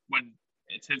Bourne when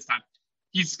it's his time.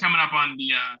 He's coming up on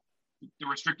the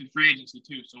restricted free agency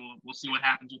too, so we'll see what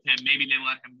happens with him. Maybe they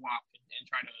let him walk and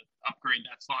try to upgrade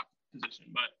that slot position.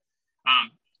 But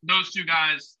those 2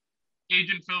 guys,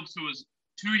 Adrian Phillips, who was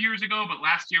 2 years ago, but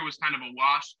last year was kind of a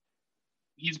wash.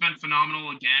 He's been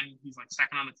phenomenal again. He's like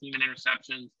second on the team in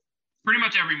interceptions. Pretty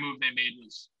much every move they made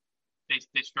was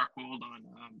they struck gold on.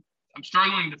 I'm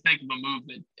struggling to think of a move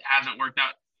that hasn't worked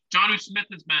out. Jonnu Smith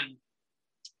has been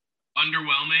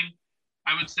underwhelming,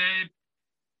 I would say,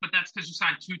 but that's because you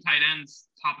signed 2 tight ends,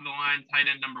 top of the line,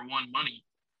 tight end number 1 money.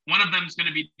 One of them is going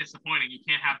to be disappointing. You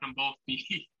can't have them both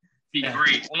be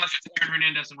great, unless it's Aaron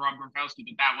Hernandez and Rob Gronkowski,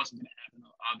 but that wasn't going to happen,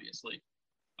 obviously.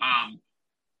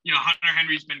 Hunter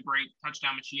Henry's been great,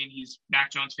 touchdown machine. He's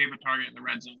Mac Jones' favorite target in the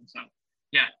red zone. So,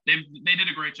 yeah, they did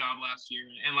a great job last year.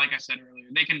 And like I said earlier,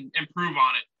 they can improve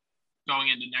on it going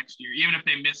into next year. Even if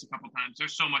they miss a couple times,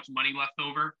 there's so much money left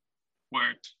over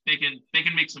where they can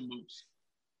make some moves.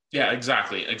 Yeah,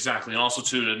 exactly. And also,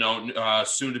 too, to know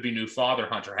soon-to-be new father,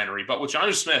 Hunter Henry. But with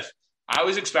Jonnu Smith, I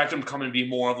always expect him to come and be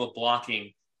more of a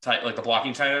blocking like the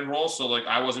blocking tight end role. So like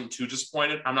I wasn't too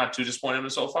disappointed. I'm not too disappointed in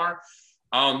it so far.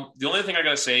 The only thing I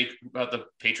gotta say about the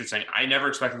Patriots thing, I never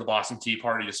expected the Boston Tea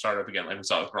Party to start up again, like we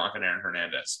saw with Gronk and Aaron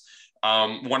Hernandez.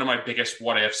 One of my biggest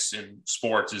what ifs in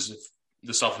sports is if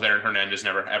the stuff with Aaron Hernandez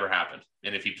never ever happened,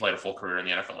 and if he played a full career in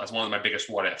the NFL. That's one of my biggest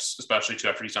what ifs, especially too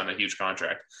after he signed a huge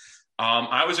contract.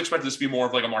 I always expected this to be more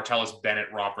of like a Martellus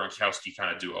Bennett, Rob Gronkowski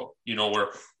kind of duo, where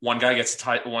one guy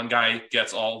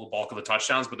gets all the bulk of the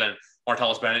touchdowns, but then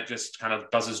Martellus Bennett just kind of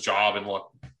does his job. And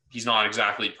look, he's not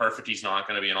exactly perfect. He's not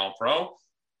going to be an all pro,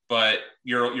 but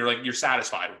you're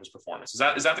satisfied with his performance. Is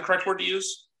that the correct word to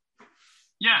use?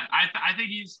 Yeah, I think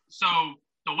so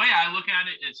the way I look at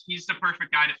it is he's the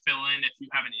perfect guy to fill in if you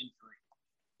have an injury.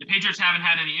 The Patriots haven't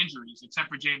had any injuries except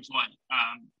for James White.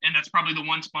 And that's probably the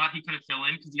one spot he couldn't fill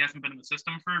in because he hasn't been in the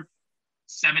system for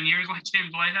 7 years like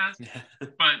James White has.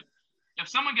 But if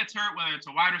someone gets hurt, whether it's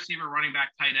a wide receiver, running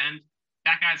back, tight end,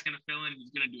 that guy's going to fill in. He's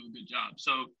going to do a good job.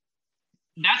 So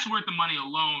that's worth the money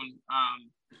alone,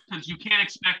 because you can't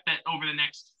expect that over the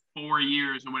next 4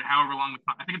 years or however long,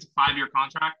 I think it's a 5-year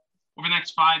contract, over the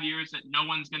next 5 years that no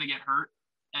one's going to get hurt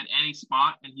at any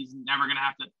spot, and he's never going to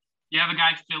have to. You have a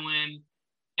guy fill in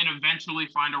and eventually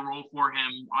find a role for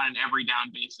him on an every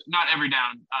down basis. Not every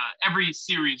down, every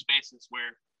series basis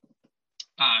where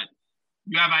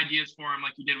you have ideas for him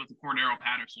like you did with the Cordero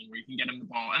Patterson where you can get him the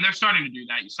ball. And they're starting to do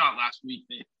that. You saw it last week.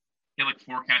 They had like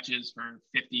 4 catches for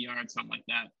 50 yards, something like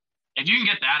that. If you can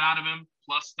get that out of him,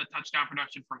 plus the touchdown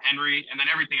production from Henry and then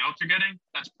everything else you're getting,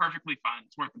 that's perfectly fine.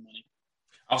 It's worth the money.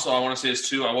 Also, I want to say this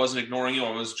too. I wasn't ignoring you.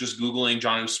 I was just Googling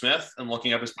Jonnu Smith and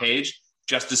looking up his page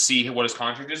just to see what his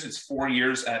contract is. It's 4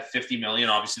 years at $50 million.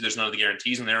 Obviously, there's none of the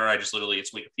guarantees in there. It's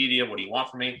Wikipedia. What do you want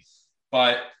from me?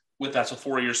 But with that, so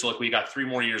 4 years. So we got 3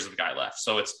 more years of the guy left.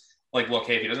 So it's like, look,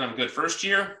 hey, if he doesn't have a good first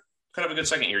year, could have a good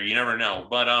second year. You never know.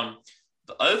 But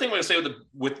the other thing I'm going to say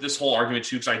with this whole argument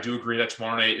too, because I do agree that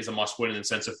tomorrow night is a must win in the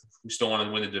sense of we still want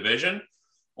to win the division.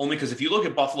 Only because if you look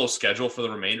at Buffalo's schedule for the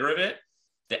remainder of it,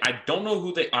 I don't know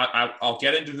who I'll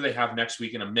get into who they have next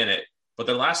week in a minute. But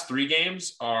their last 3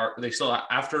 games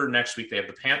after next week, they have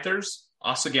the Panthers,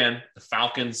 us again, the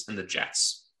Falcons, and the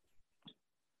Jets.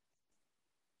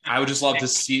 I would just love to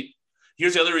see.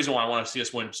 Here's the other reason why I want to see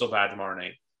us win so bad tomorrow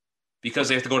night. Because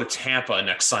they have to go to Tampa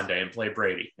next Sunday and play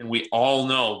Brady. And we all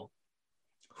know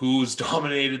who's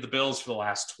dominated the Bills for the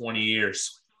last 20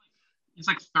 years. It's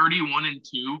like 31-2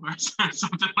 or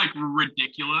something like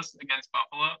ridiculous against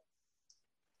Buffalo.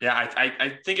 Yeah,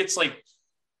 I think it's like,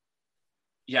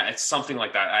 yeah, it's something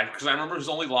like that. Because I remember his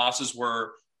only losses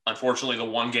were, unfortunately, the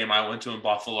one game I went to in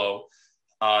Buffalo,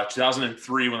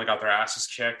 2003 when they got their asses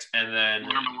kicked, and then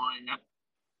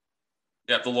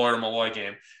the Lawyer Malloy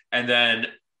game, and then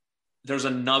there's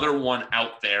another one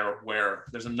out there where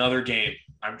there's another game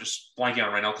I'm just blanking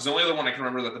on right now because the only other one I can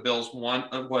remember that the Bills won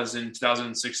was in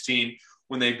 2016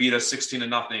 when they beat us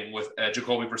 16-0 with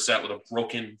Jacoby Brissett with a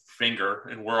broken finger,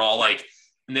 and we're all like.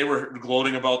 And they were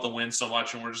gloating about the win so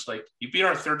much, and we're just like, "You beat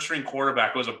our third-string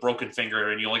quarterback with a broken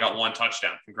finger, and you only got 1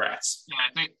 touchdown. Congrats!"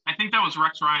 Yeah, I think that was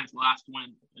Rex Ryan's last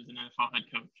win as an NFL head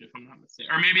coach, if I'm not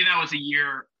mistaken, or maybe that was a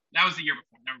year. That was the year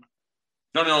before. Never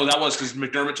mind. No, that was because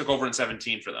McDermott took over in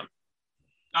 2017 for them.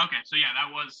 Okay, so yeah,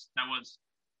 that was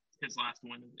his last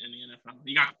win in the NFL.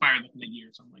 He got fired like mid-year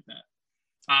or something like that.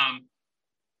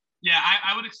 Yeah,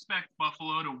 I would expect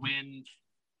Buffalo to win.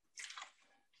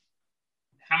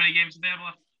 How many games do they have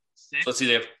left? 6? So let's see.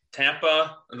 They have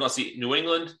Tampa. Let's see. New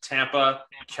England, Tampa,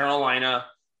 Carolina,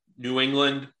 New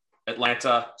England,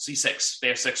 Atlanta. See 6. They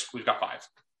have 6. We've got 5.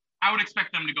 I would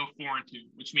expect them to go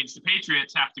 4-2, which means the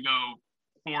Patriots have to go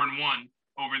 4-1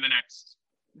 over the next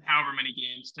however many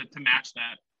games to match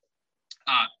that.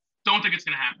 Don't think it's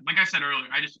going to happen. Like I said earlier,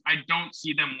 I don't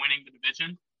see them winning the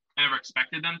division. I never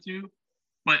expected them to.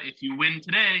 But if you win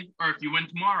today or if you win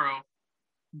tomorrow,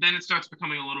 then it starts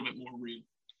becoming a little bit more real.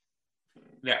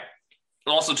 Yeah.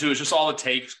 Also, too, it's just all the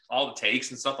takes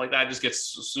and stuff like that just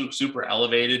gets super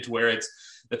elevated to where it's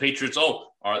the Patriots.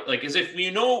 Are like as if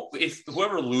if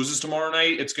whoever loses tomorrow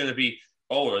night, it's going to be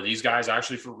are these guys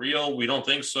actually for real? We don't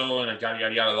think so, and yada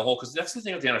yada yada. The whole because that's the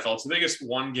thing with the NFL. It's the biggest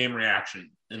one-game reaction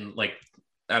in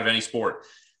out of any sport.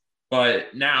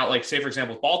 But now, say for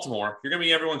example, with Baltimore, you're going to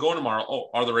be everyone going tomorrow.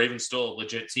 Are the Ravens still a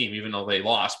legit team, even though they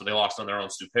lost? But they lost on their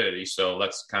own stupidity, so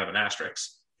that's kind of an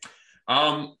asterisk.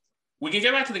 We can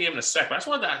get back to the game in a sec, but I just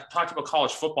wanted to talk about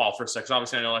college football for a sec, because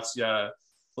obviously I know that's a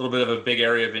little bit of a big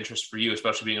area of interest for you,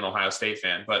 especially being an Ohio State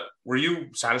fan. But were you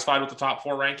satisfied with the top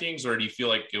 4 rankings, or do you feel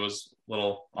like it was a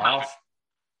little off?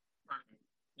 Perfect.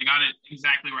 They got it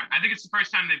exactly right. I think it's the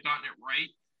first time they've gotten it right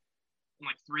in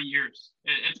 3 years.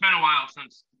 It's been a while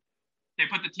since they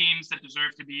put the teams that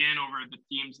deserve to be in over the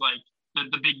teams like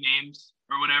the big names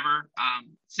or whatever.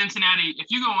 Cincinnati, if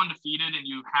you go undefeated and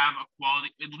you have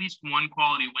at least one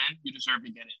quality win, you deserve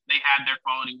to get it. They had their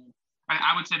quality win.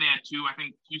 I would say they had two. I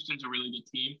think Houston's a really good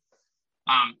team.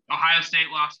 Ohio State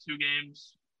lost 2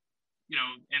 games,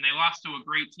 and they lost to a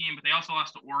great team, but they also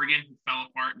lost to Oregon, who fell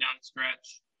apart down the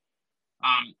stretch.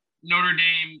 Notre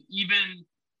Dame, even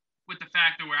with the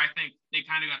factor where I think they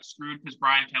kind of got screwed because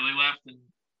Brian Kelly left, and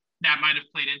that might have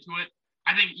played into it.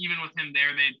 I think even with him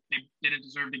there, they didn't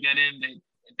deserve to get in.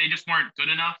 They just weren't good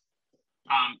enough.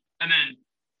 And then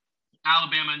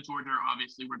Alabama and Georgia,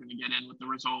 obviously, were going to get in with the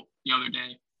result the other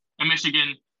day. And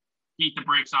Michigan beat the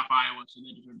brakes off Iowa, so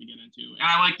they deserve to get into. And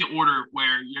I like the order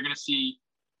where you're going to see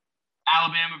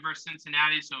Alabama versus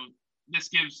Cincinnati. So this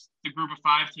gives the group of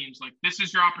 5 teams, like, this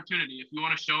is your opportunity. If you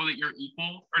want to show that you're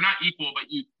equal, or not equal, but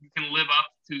you can live up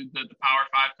to the Power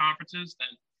 5 conferences, then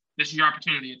this is your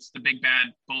opportunity. It's the big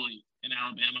bad bully in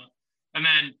Alabama. And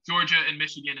then Georgia and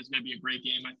Michigan is going to be a great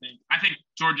game, I think. I think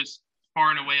Georgia's far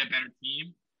and away a better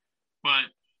team, but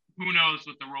who knows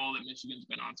with the role that Michigan's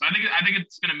been on. So I think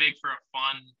it's going to make for a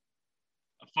fun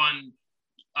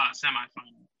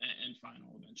semifinal and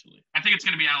final eventually. I think it's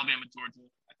going to be Alabama, Georgia.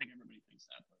 I think everybody thinks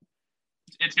that, but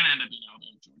it's going to end up being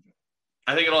Alabama, Georgia.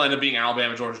 I think it'll end up being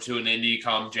Alabama, Georgia 2 in Indy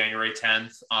come January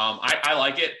 10th. I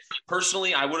like it.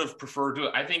 Personally, I would have preferred to.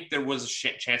 I think there was a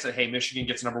chance that, hey, Michigan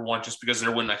gets number 1 just because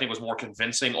their win, I think, was more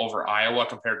convincing over Iowa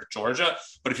compared to Georgia.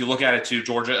 But if you look at it, too,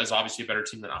 Georgia is obviously a better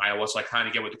team than Iowa, so I kind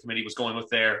of get what the committee was going with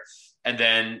there. And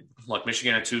then, look,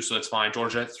 Michigan at 2, so that's fine.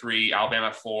 Georgia at 3, Alabama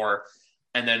at 4.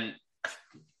 And then,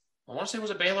 I want to say,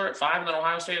 was it Baylor at 5 and then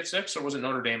Ohio State at 6, or was it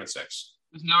Notre Dame at 6?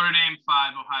 It was Notre Dame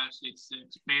 5, Ohio State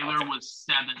 6. Baylor was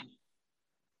 7.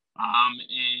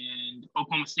 And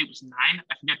Oklahoma State was 9.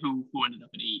 I forget who ended up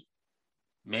at 8.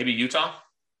 Maybe Utah?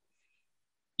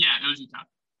 Yeah, it was Utah.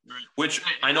 You're right. Which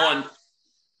I know on.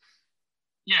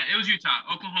 Yeah, it was Utah.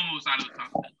 Oklahoma was out of the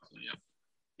top 10. So, yeah.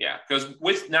 Yeah, because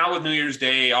with New Year's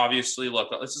Day, obviously, look,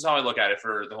 this is how I look at it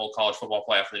for the whole college football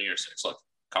playoff for the New Year's Six. Look,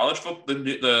 college football,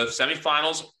 the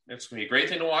semifinals, it's going to be a great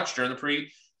thing to watch during the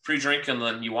pre-drink, and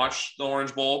then you watch the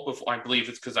Orange Bowl. I believe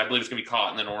it's going to be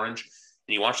caught in an orange.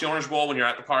 And you watch the Orange Bowl when you're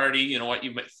at the party. You know what?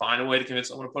 You find a way to convince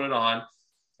someone to put it on.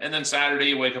 And then Saturday,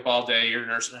 you wake up all day, you're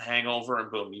nursing a hangover,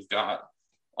 and boom, you've got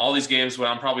all these games. Where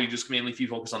I'm probably just mainly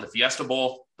focused on the Fiesta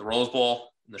Bowl, the Rose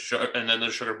Bowl, and then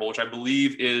the Sugar Bowl, which I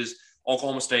believe is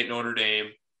Oklahoma State, Notre Dame,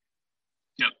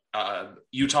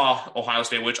 Utah, Ohio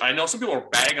State, which I know some people are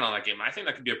bagging on that game. I think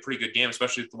that could be a pretty good game,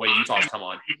 especially with the way Utah's come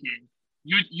on.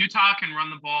 Utah can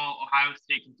run the ball. Ohio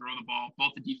State can throw the ball.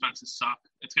 Both the defenses suck.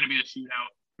 It's going to be a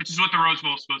shootout, which is what the Rose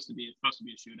Bowl is supposed to be. It's supposed to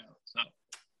be a shootout. So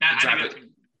exactly.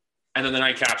 And then the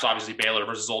nightcaps, obviously, Baylor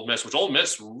versus Ole Miss, which Ole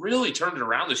Miss really turned it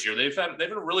around this year. They've had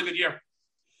a really good year.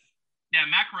 Yeah,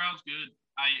 Matt Corral's good.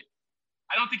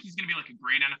 I don't think he's going to be like a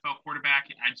great NFL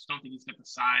quarterback. I just don't think he's got the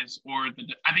size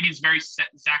I think he's very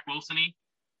Zach Wilson-y,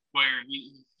 where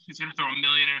he's going to throw a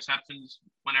million interceptions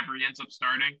whenever he ends up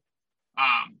starting.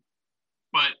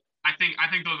 But I think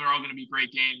those are all going to be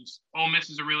great games. Ole Miss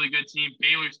is a really good team.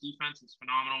 Baylor's defense is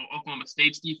phenomenal. Oklahoma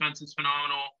State's defense is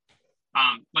phenomenal.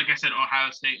 Like I said,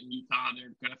 Ohio State and Utah,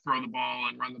 they're going to throw the ball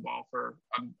and run the ball for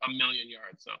a million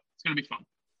yards. So it's going to be fun.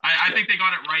 I think they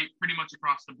got it right pretty much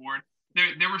across the board.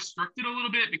 They're restricted a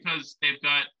little bit because they've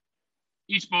got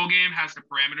each bowl game has the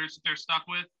parameters that they're stuck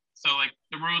with. So like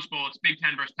the Rose Bowl, it's Big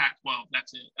Ten versus Pac-12.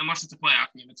 That's it. Unless it's a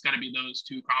playoff game, it's got to be those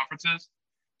 2 conferences.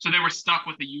 So they were stuck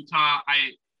with the Utah.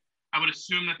 I would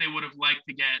assume that they would have liked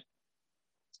to get,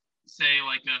 say,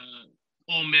 like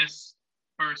a Ole Miss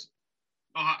versus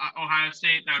Ohio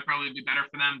State. That would probably be better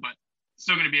for them, but it's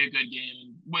still going to be a good game.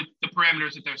 And with the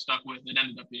parameters that they're stuck with, it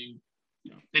ended up being,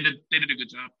 they did a good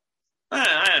job.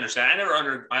 I understand.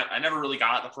 I never really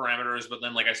got the parameters, but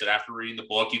then, like I said, after reading the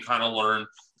book, you kind of learn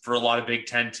for a lot of Big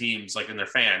Ten teams, like in their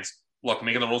fans, look,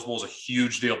 making the Rose Bowl is a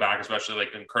huge deal back, especially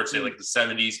like in Kurt say like the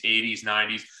 70s, 80s,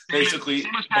 90s, basically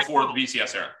before the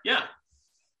BCS era. Yeah.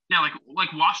 Yeah,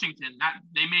 like Washington, that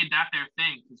they made that their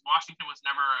thing because Washington was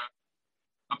never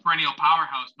a perennial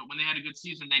powerhouse, but when they had a good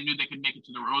season, they knew they could make it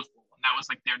to the Rose Bowl, and that was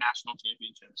like their national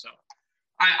championship. So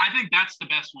I think that's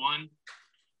the best one.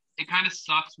 It kind of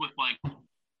sucks with like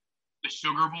the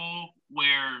Sugar Bowl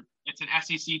where it's an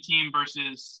SEC team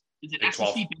versus is it Big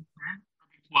SEC 12. Big 10 or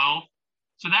Big 12?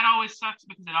 So that always sucks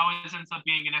because it always ends up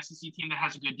being an SEC team that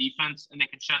has a good defense and they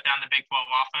can shut down the Big 12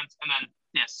 offense, and then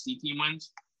the SEC team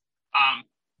wins.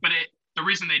 But the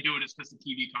reason they do it is because the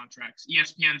TV contracts.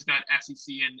 ESPN's got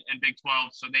SEC and Big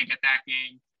 12, so they get that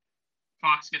game.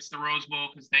 Fox gets the Rose Bowl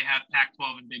because they have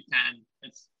Pac-12 and Big 10.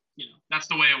 It's that's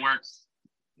the way it works.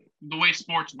 the way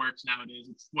sports works nowadays.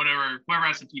 It's whoever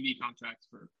has the TV contracts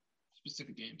for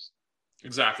specific games.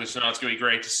 Exactly. So now it's going to be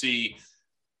great to see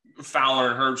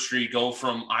Fowler and Herbstreit go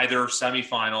from either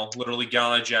semifinal, literally get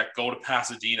on a jet, go to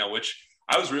Pasadena, which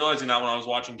I was realizing that when I was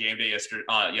watching game day yesterday,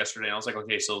 and I was like,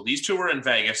 okay, so these two were in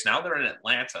Vegas. Now they're in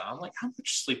Atlanta. I'm like, how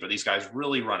much sleep are these guys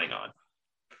really running on?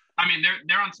 I mean,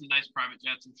 they're on some nice private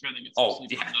jets. I'm sure they get some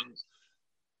sleep on those.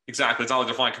 Exactly. It's not like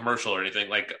they're flying commercial or anything.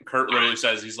 Like Kurt literally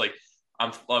says, he's like,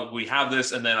 we have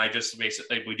this, and then I just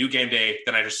basically, like, we do game day,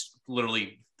 then I just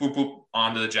literally boop, boop,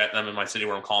 onto the jet, and I'm in my city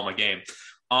where I'm calling my game.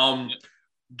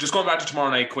 Just going back to tomorrow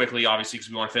night quickly, obviously, because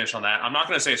we want to finish on that. I'm not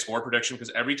going to say a score prediction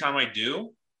because every time I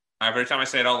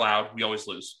say it out loud, we always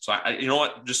lose. So you know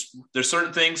what? Just there's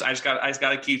certain things I just got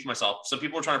to keep to myself. Some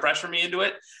people are trying to pressure me into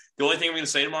it. The only thing I'm going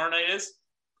to say tomorrow night is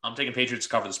I'm taking Patriots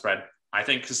to cover the spread. I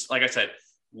think because, like I said,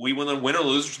 we win or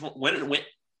lose. Win.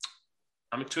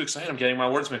 I'm too excited. I'm getting my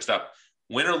words mixed up.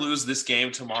 Win or lose this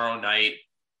game tomorrow night.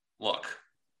 Look,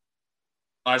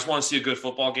 I just want to see a good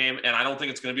football game, and I don't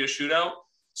think it's going to be a shootout.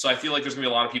 So I feel like there's going to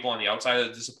be a lot of people on the outside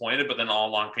that are disappointed, but then all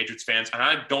along Patriots fans, and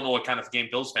I don't know what kind of game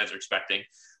Bills fans are expecting,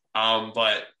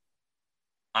 but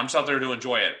I'm just out there to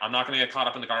enjoy it. I'm not going to get caught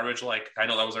up in the garbage like I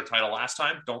know that was our title last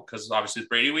time, because obviously it's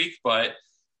Brady week, but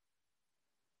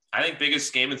I think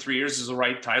biggest game in 3 years is the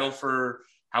right title for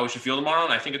how we should feel tomorrow,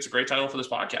 and I think it's a great title for this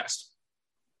podcast.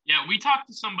 Yeah, we talked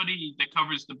to somebody that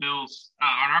covers the Bills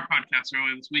on our podcast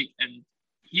earlier this week, and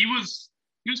he was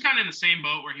kind of in the same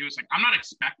boat where he was like, I'm not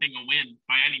expecting a win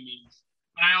by any means.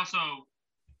 But I also,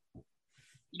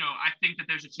 I think that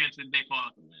there's a chance that they pull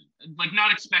out the win. Like,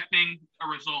 not expecting a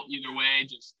result either way,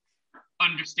 just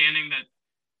understanding that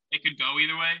it could go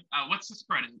either way. What's the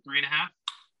spread? Is it 3.5?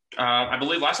 I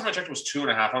believe last time I checked it was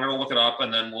 2.5. I'm going to look it up,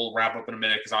 and then we'll wrap up in a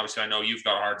minute because obviously I know you've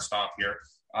got a hard stop here.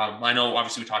 I know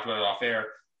obviously we talked about it off air.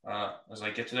 As I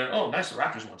get to there, nice, the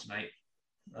Raptors won tonight.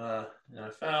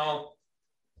 NFL.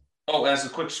 As a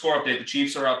quick score update, the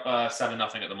Chiefs are up 7-0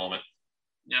 at the moment.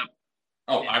 Yep.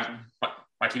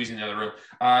 My TV's in the other room.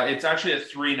 It's actually at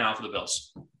 3 now for the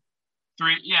Bills.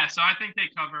 3, yeah. So I think they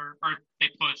cover or they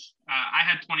push. I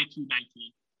had 22-19.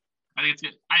 I think it's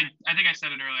good. I think I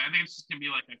said it earlier. I think it's just gonna be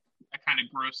like a kind of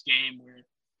gross game where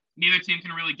neither team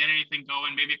can really get anything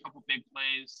going. Maybe a couple big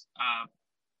plays,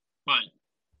 but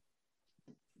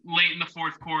late in the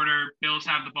fourth quarter, Bills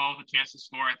have the ball with a chance to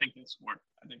score. I think they score.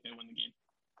 I think they win the game.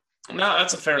 No,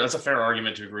 that's a fair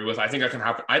argument to agree with. I think that can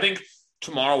happen. I think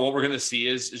tomorrow what we're going to see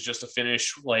is just a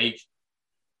finish like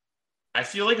I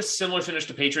feel like a similar finish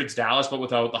to Patriots Dallas, but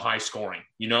without the high scoring.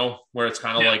 Where it's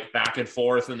kind of like back and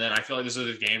forth, and then I feel like this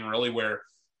is a game really where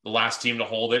the last team to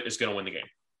hold it is going to win the game.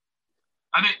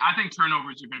 I think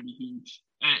turnovers are going to be huge,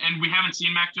 and we haven't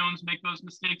seen Mac Jones make those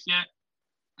mistakes yet.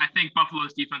 I think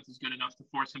Buffalo's defense is good enough to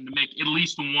force him to make at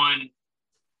least one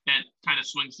that kind of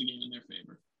swings the game in their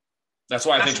favor. That's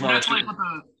why I think tomorrow.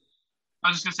 I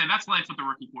was just gonna say that's life with the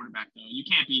rookie quarterback, though. You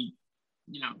can't be,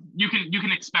 you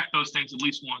can expect those things at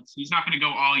least once. He's not going to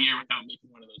go all year without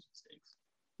making one of those mistakes.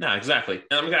 No, exactly.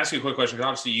 And I'm going to ask you a quick question because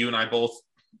obviously you and I both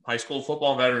high school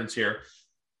football veterans here.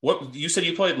 What you said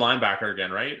you played linebacker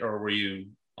again, right? Or were you?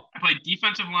 I played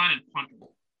defensive line and punter.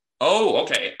 Oh,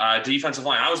 okay. Defensive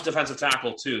line. I was defensive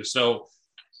tackle too. So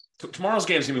tomorrow's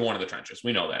game is going to be one of the trenches.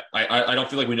 We know that. I don't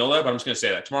feel like we know that, but I'm just going to say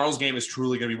that tomorrow's game is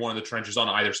truly going to be one of the trenches on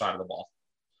either side of the ball.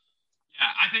 Yeah,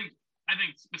 I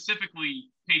think specifically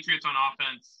Patriots on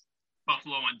offense,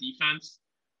 Buffalo on defense.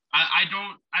 I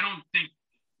don't think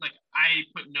like I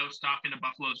put no stock into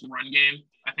Buffalo's run game.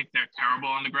 I think they're terrible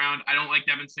on the ground. I don't like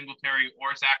Devin Singletary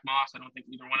or Zach Moss. I don't think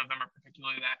either one of them are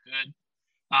particularly that good.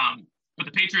 But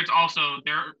the Patriots also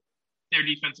their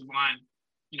defensive line,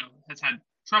 has had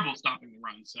trouble stopping the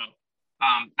run. So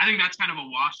I think that's kind of a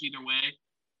wash either way.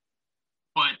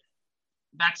 But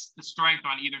that's the strength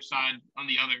on either side. On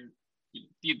the other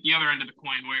end of the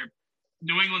coin, where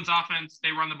New England's offense,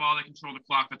 they run the ball, they control the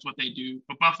clock. That's what they do.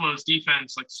 But Buffalo's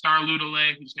defense, like Star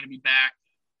Lutole, who's going to be back.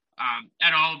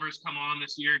 Ed Oliver's come on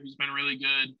this year. He's been really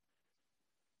good.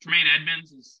 Tremaine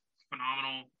Edmonds is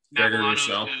phenomenal. Greg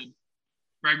Rousseau. Good.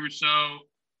 Greg Rousseau.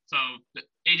 So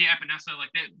AJ Epinesa,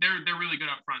 like they're really good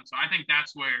up front. So I think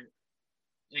that's where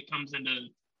that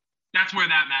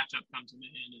matchup comes into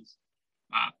hand is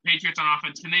Patriots on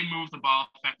offense. Can they move the ball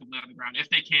effectively on the ground?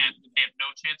 If they can't, they have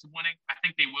no chance of winning. I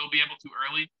think they will be able to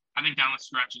early. I think down the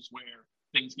stretch is where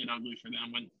things get ugly for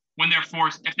them. When they're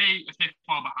forced, if they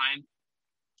fall behind,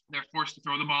 they're forced to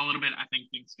throw the ball a little bit. I think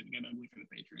things can get ugly for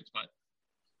the Patriots. But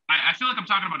I feel like I'm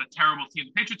talking about a terrible team.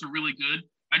 The Patriots are really good.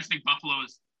 I just think Buffalo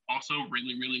is also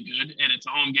really, really good, and it's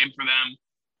a home game for them.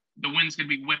 The wind's going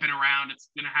to be whipping around. It's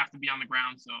going to have to be on the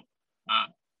ground. So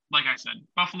like I said,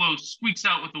 Buffalo squeaks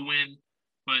out with a win,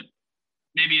 but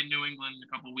maybe in New England in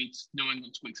a couple of weeks, New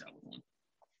England squeaks out with one.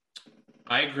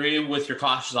 I agree with your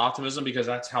cautious optimism because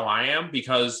that's how I am.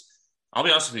 Because I'll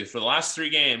be honest with you, for the last 3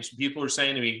 games, people are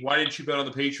saying to me, why didn't you bet on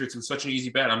the Patriots? It was such an easy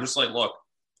bet. I'm just like, look,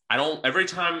 every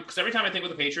time I think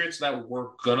with the Patriots that we're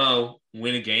going to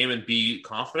win a game and be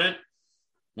confident,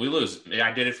 we lose.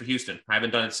 I did it for Houston. I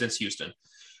haven't done it since Houston.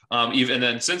 Even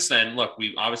then, since then, look,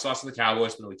 we obviously lost to the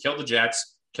Cowboys, but we killed the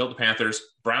Jets, killed the Panthers.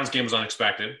 Browns game was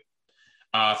unexpected.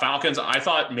 Falcons, I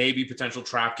thought maybe potential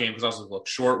trap game because I was like, look,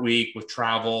 short week with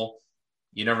travel.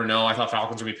 You never know. I thought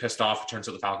Falcons would be pissed off. It turns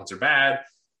out the Falcons are bad.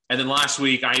 And then last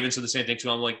week, I even said the same thing too.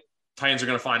 I'm like, Titans are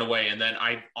going to find a way. And then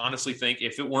I honestly think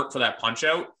if it weren't for that punch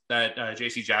out that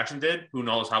J.C. Jackson did, who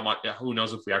knows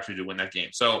if we actually do win that game.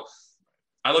 So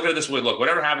I look at it this way. Look,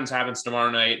 whatever happens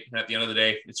tomorrow night. At the end of the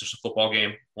day, it's just a football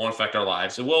game. Won't affect our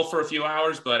lives. It will for a few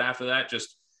hours, but after that,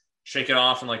 just shake it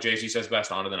off. And like J.C. says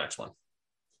best, on to the next one.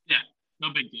 Yeah, no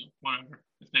big deal. Whatever.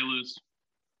 If they lose,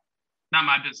 not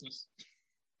my business.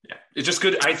 Yeah, it's just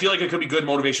good. I feel like it could be good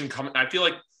motivation coming. I feel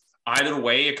like either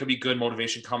way, it could be good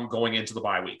motivation going into the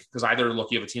bye week because either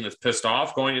look, you have a team that's pissed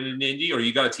off going into Indy, or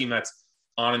you got a team that's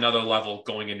on another level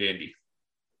going into Indy.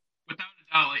 Without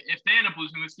a doubt, if they end up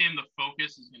losing this game, the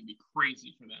focus is going to be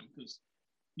crazy for them because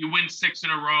you win 6 in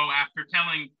a row after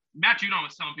Matt Judon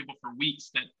was telling people for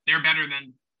weeks that they're better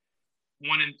than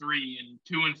 1-3 and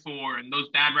 2-4 and those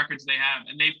bad records they have,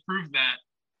 and they've proved that.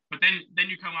 But then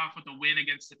you come off with a win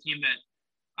against a team that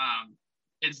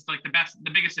is like the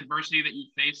biggest adversity that you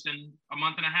faced in a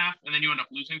month and a half, and then you end up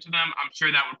losing to them. I'm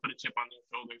sure that would put a chip on their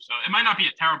shoulder. So it might not be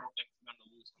a terrible thing for them to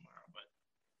lose tomorrow, but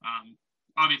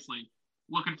obviously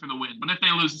looking for the win. But if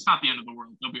they lose, it's not the end of the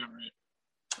world. They'll be all right.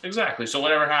 Exactly. So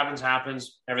whatever happens.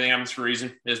 Everything happens for a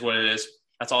reason. It is what it is.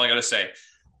 That's all I got to say.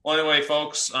 Well, anyway,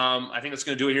 folks, I think that's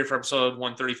going to do it here for episode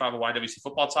 135 of YWC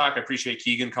Football Talk. I appreciate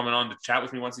Keegan coming on to chat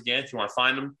with me once again. If you want to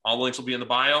find him, all the links will be in the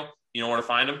bio. You know where to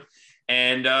find him.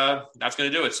 And that's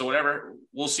going to do it. So whatever,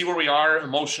 we'll see where we are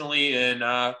emotionally in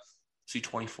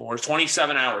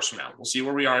 27 hours from now. We'll see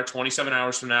where we are 27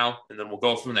 hours from now, and then we'll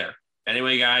go from there.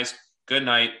 Anyway, guys, good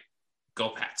night. Go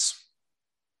Pats.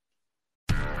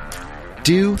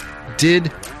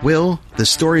 Will, the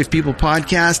Story of People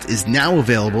podcast is now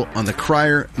available on the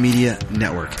Crier Media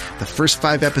Network. The first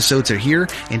 5 episodes are here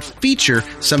and feature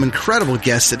some incredible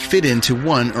guests that fit into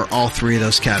one or all 3 of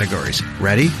those categories.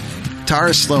 Ready?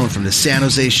 Tara Sloan from the San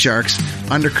Jose Sharks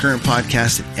Undercurrent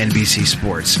podcast at NBC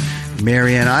Sports.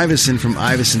 Marianne Iveson from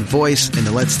Iveson Voice and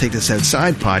the Let's Take This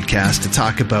Outside podcast to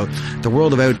talk about the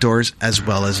world of outdoors as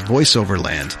well as voiceover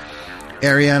land.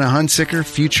 Ariana Hunsicker,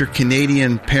 future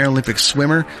Canadian Paralympic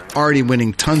swimmer, already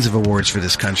winning tons of awards for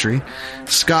this country.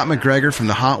 Scott McGregor from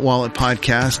the Hot Wallet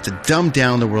podcast to dumb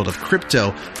down the world of crypto,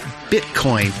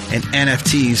 Bitcoin, and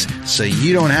NFTs so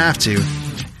you don't have to.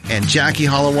 And Jackie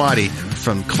Holowati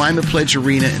from Climate Pledge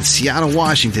Arena in Seattle,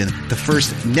 Washington, the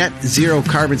first net zero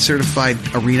carbon certified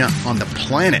arena on the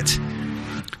planet.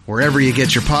 Wherever you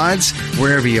get your pods,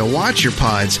 wherever you watch your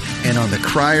pods, and on the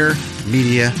Crier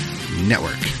Media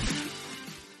Network.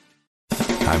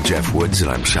 I'm Jeff Woods,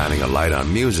 and I'm shining a light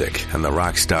on music and the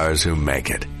rock stars who make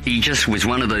it. He just was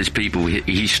one of those people.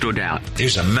 He stood out. He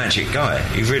was a magic guy.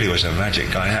 He really was a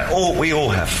magic guy. We all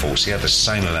have faults. He had the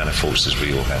same amount of faults as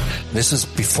we all have. This was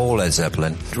before Led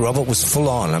Zeppelin. Robert was full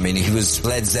on. I mean, he was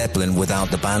Led Zeppelin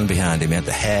without the band behind him. He had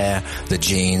the hair, the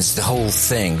jeans, the whole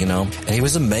thing, you know. And he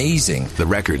was amazing. The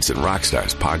Records and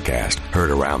Rockstars podcast,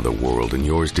 heard around the world and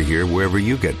yours to hear wherever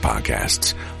you get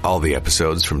podcasts. All the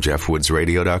episodes from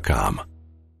JeffWoodsRadio.com.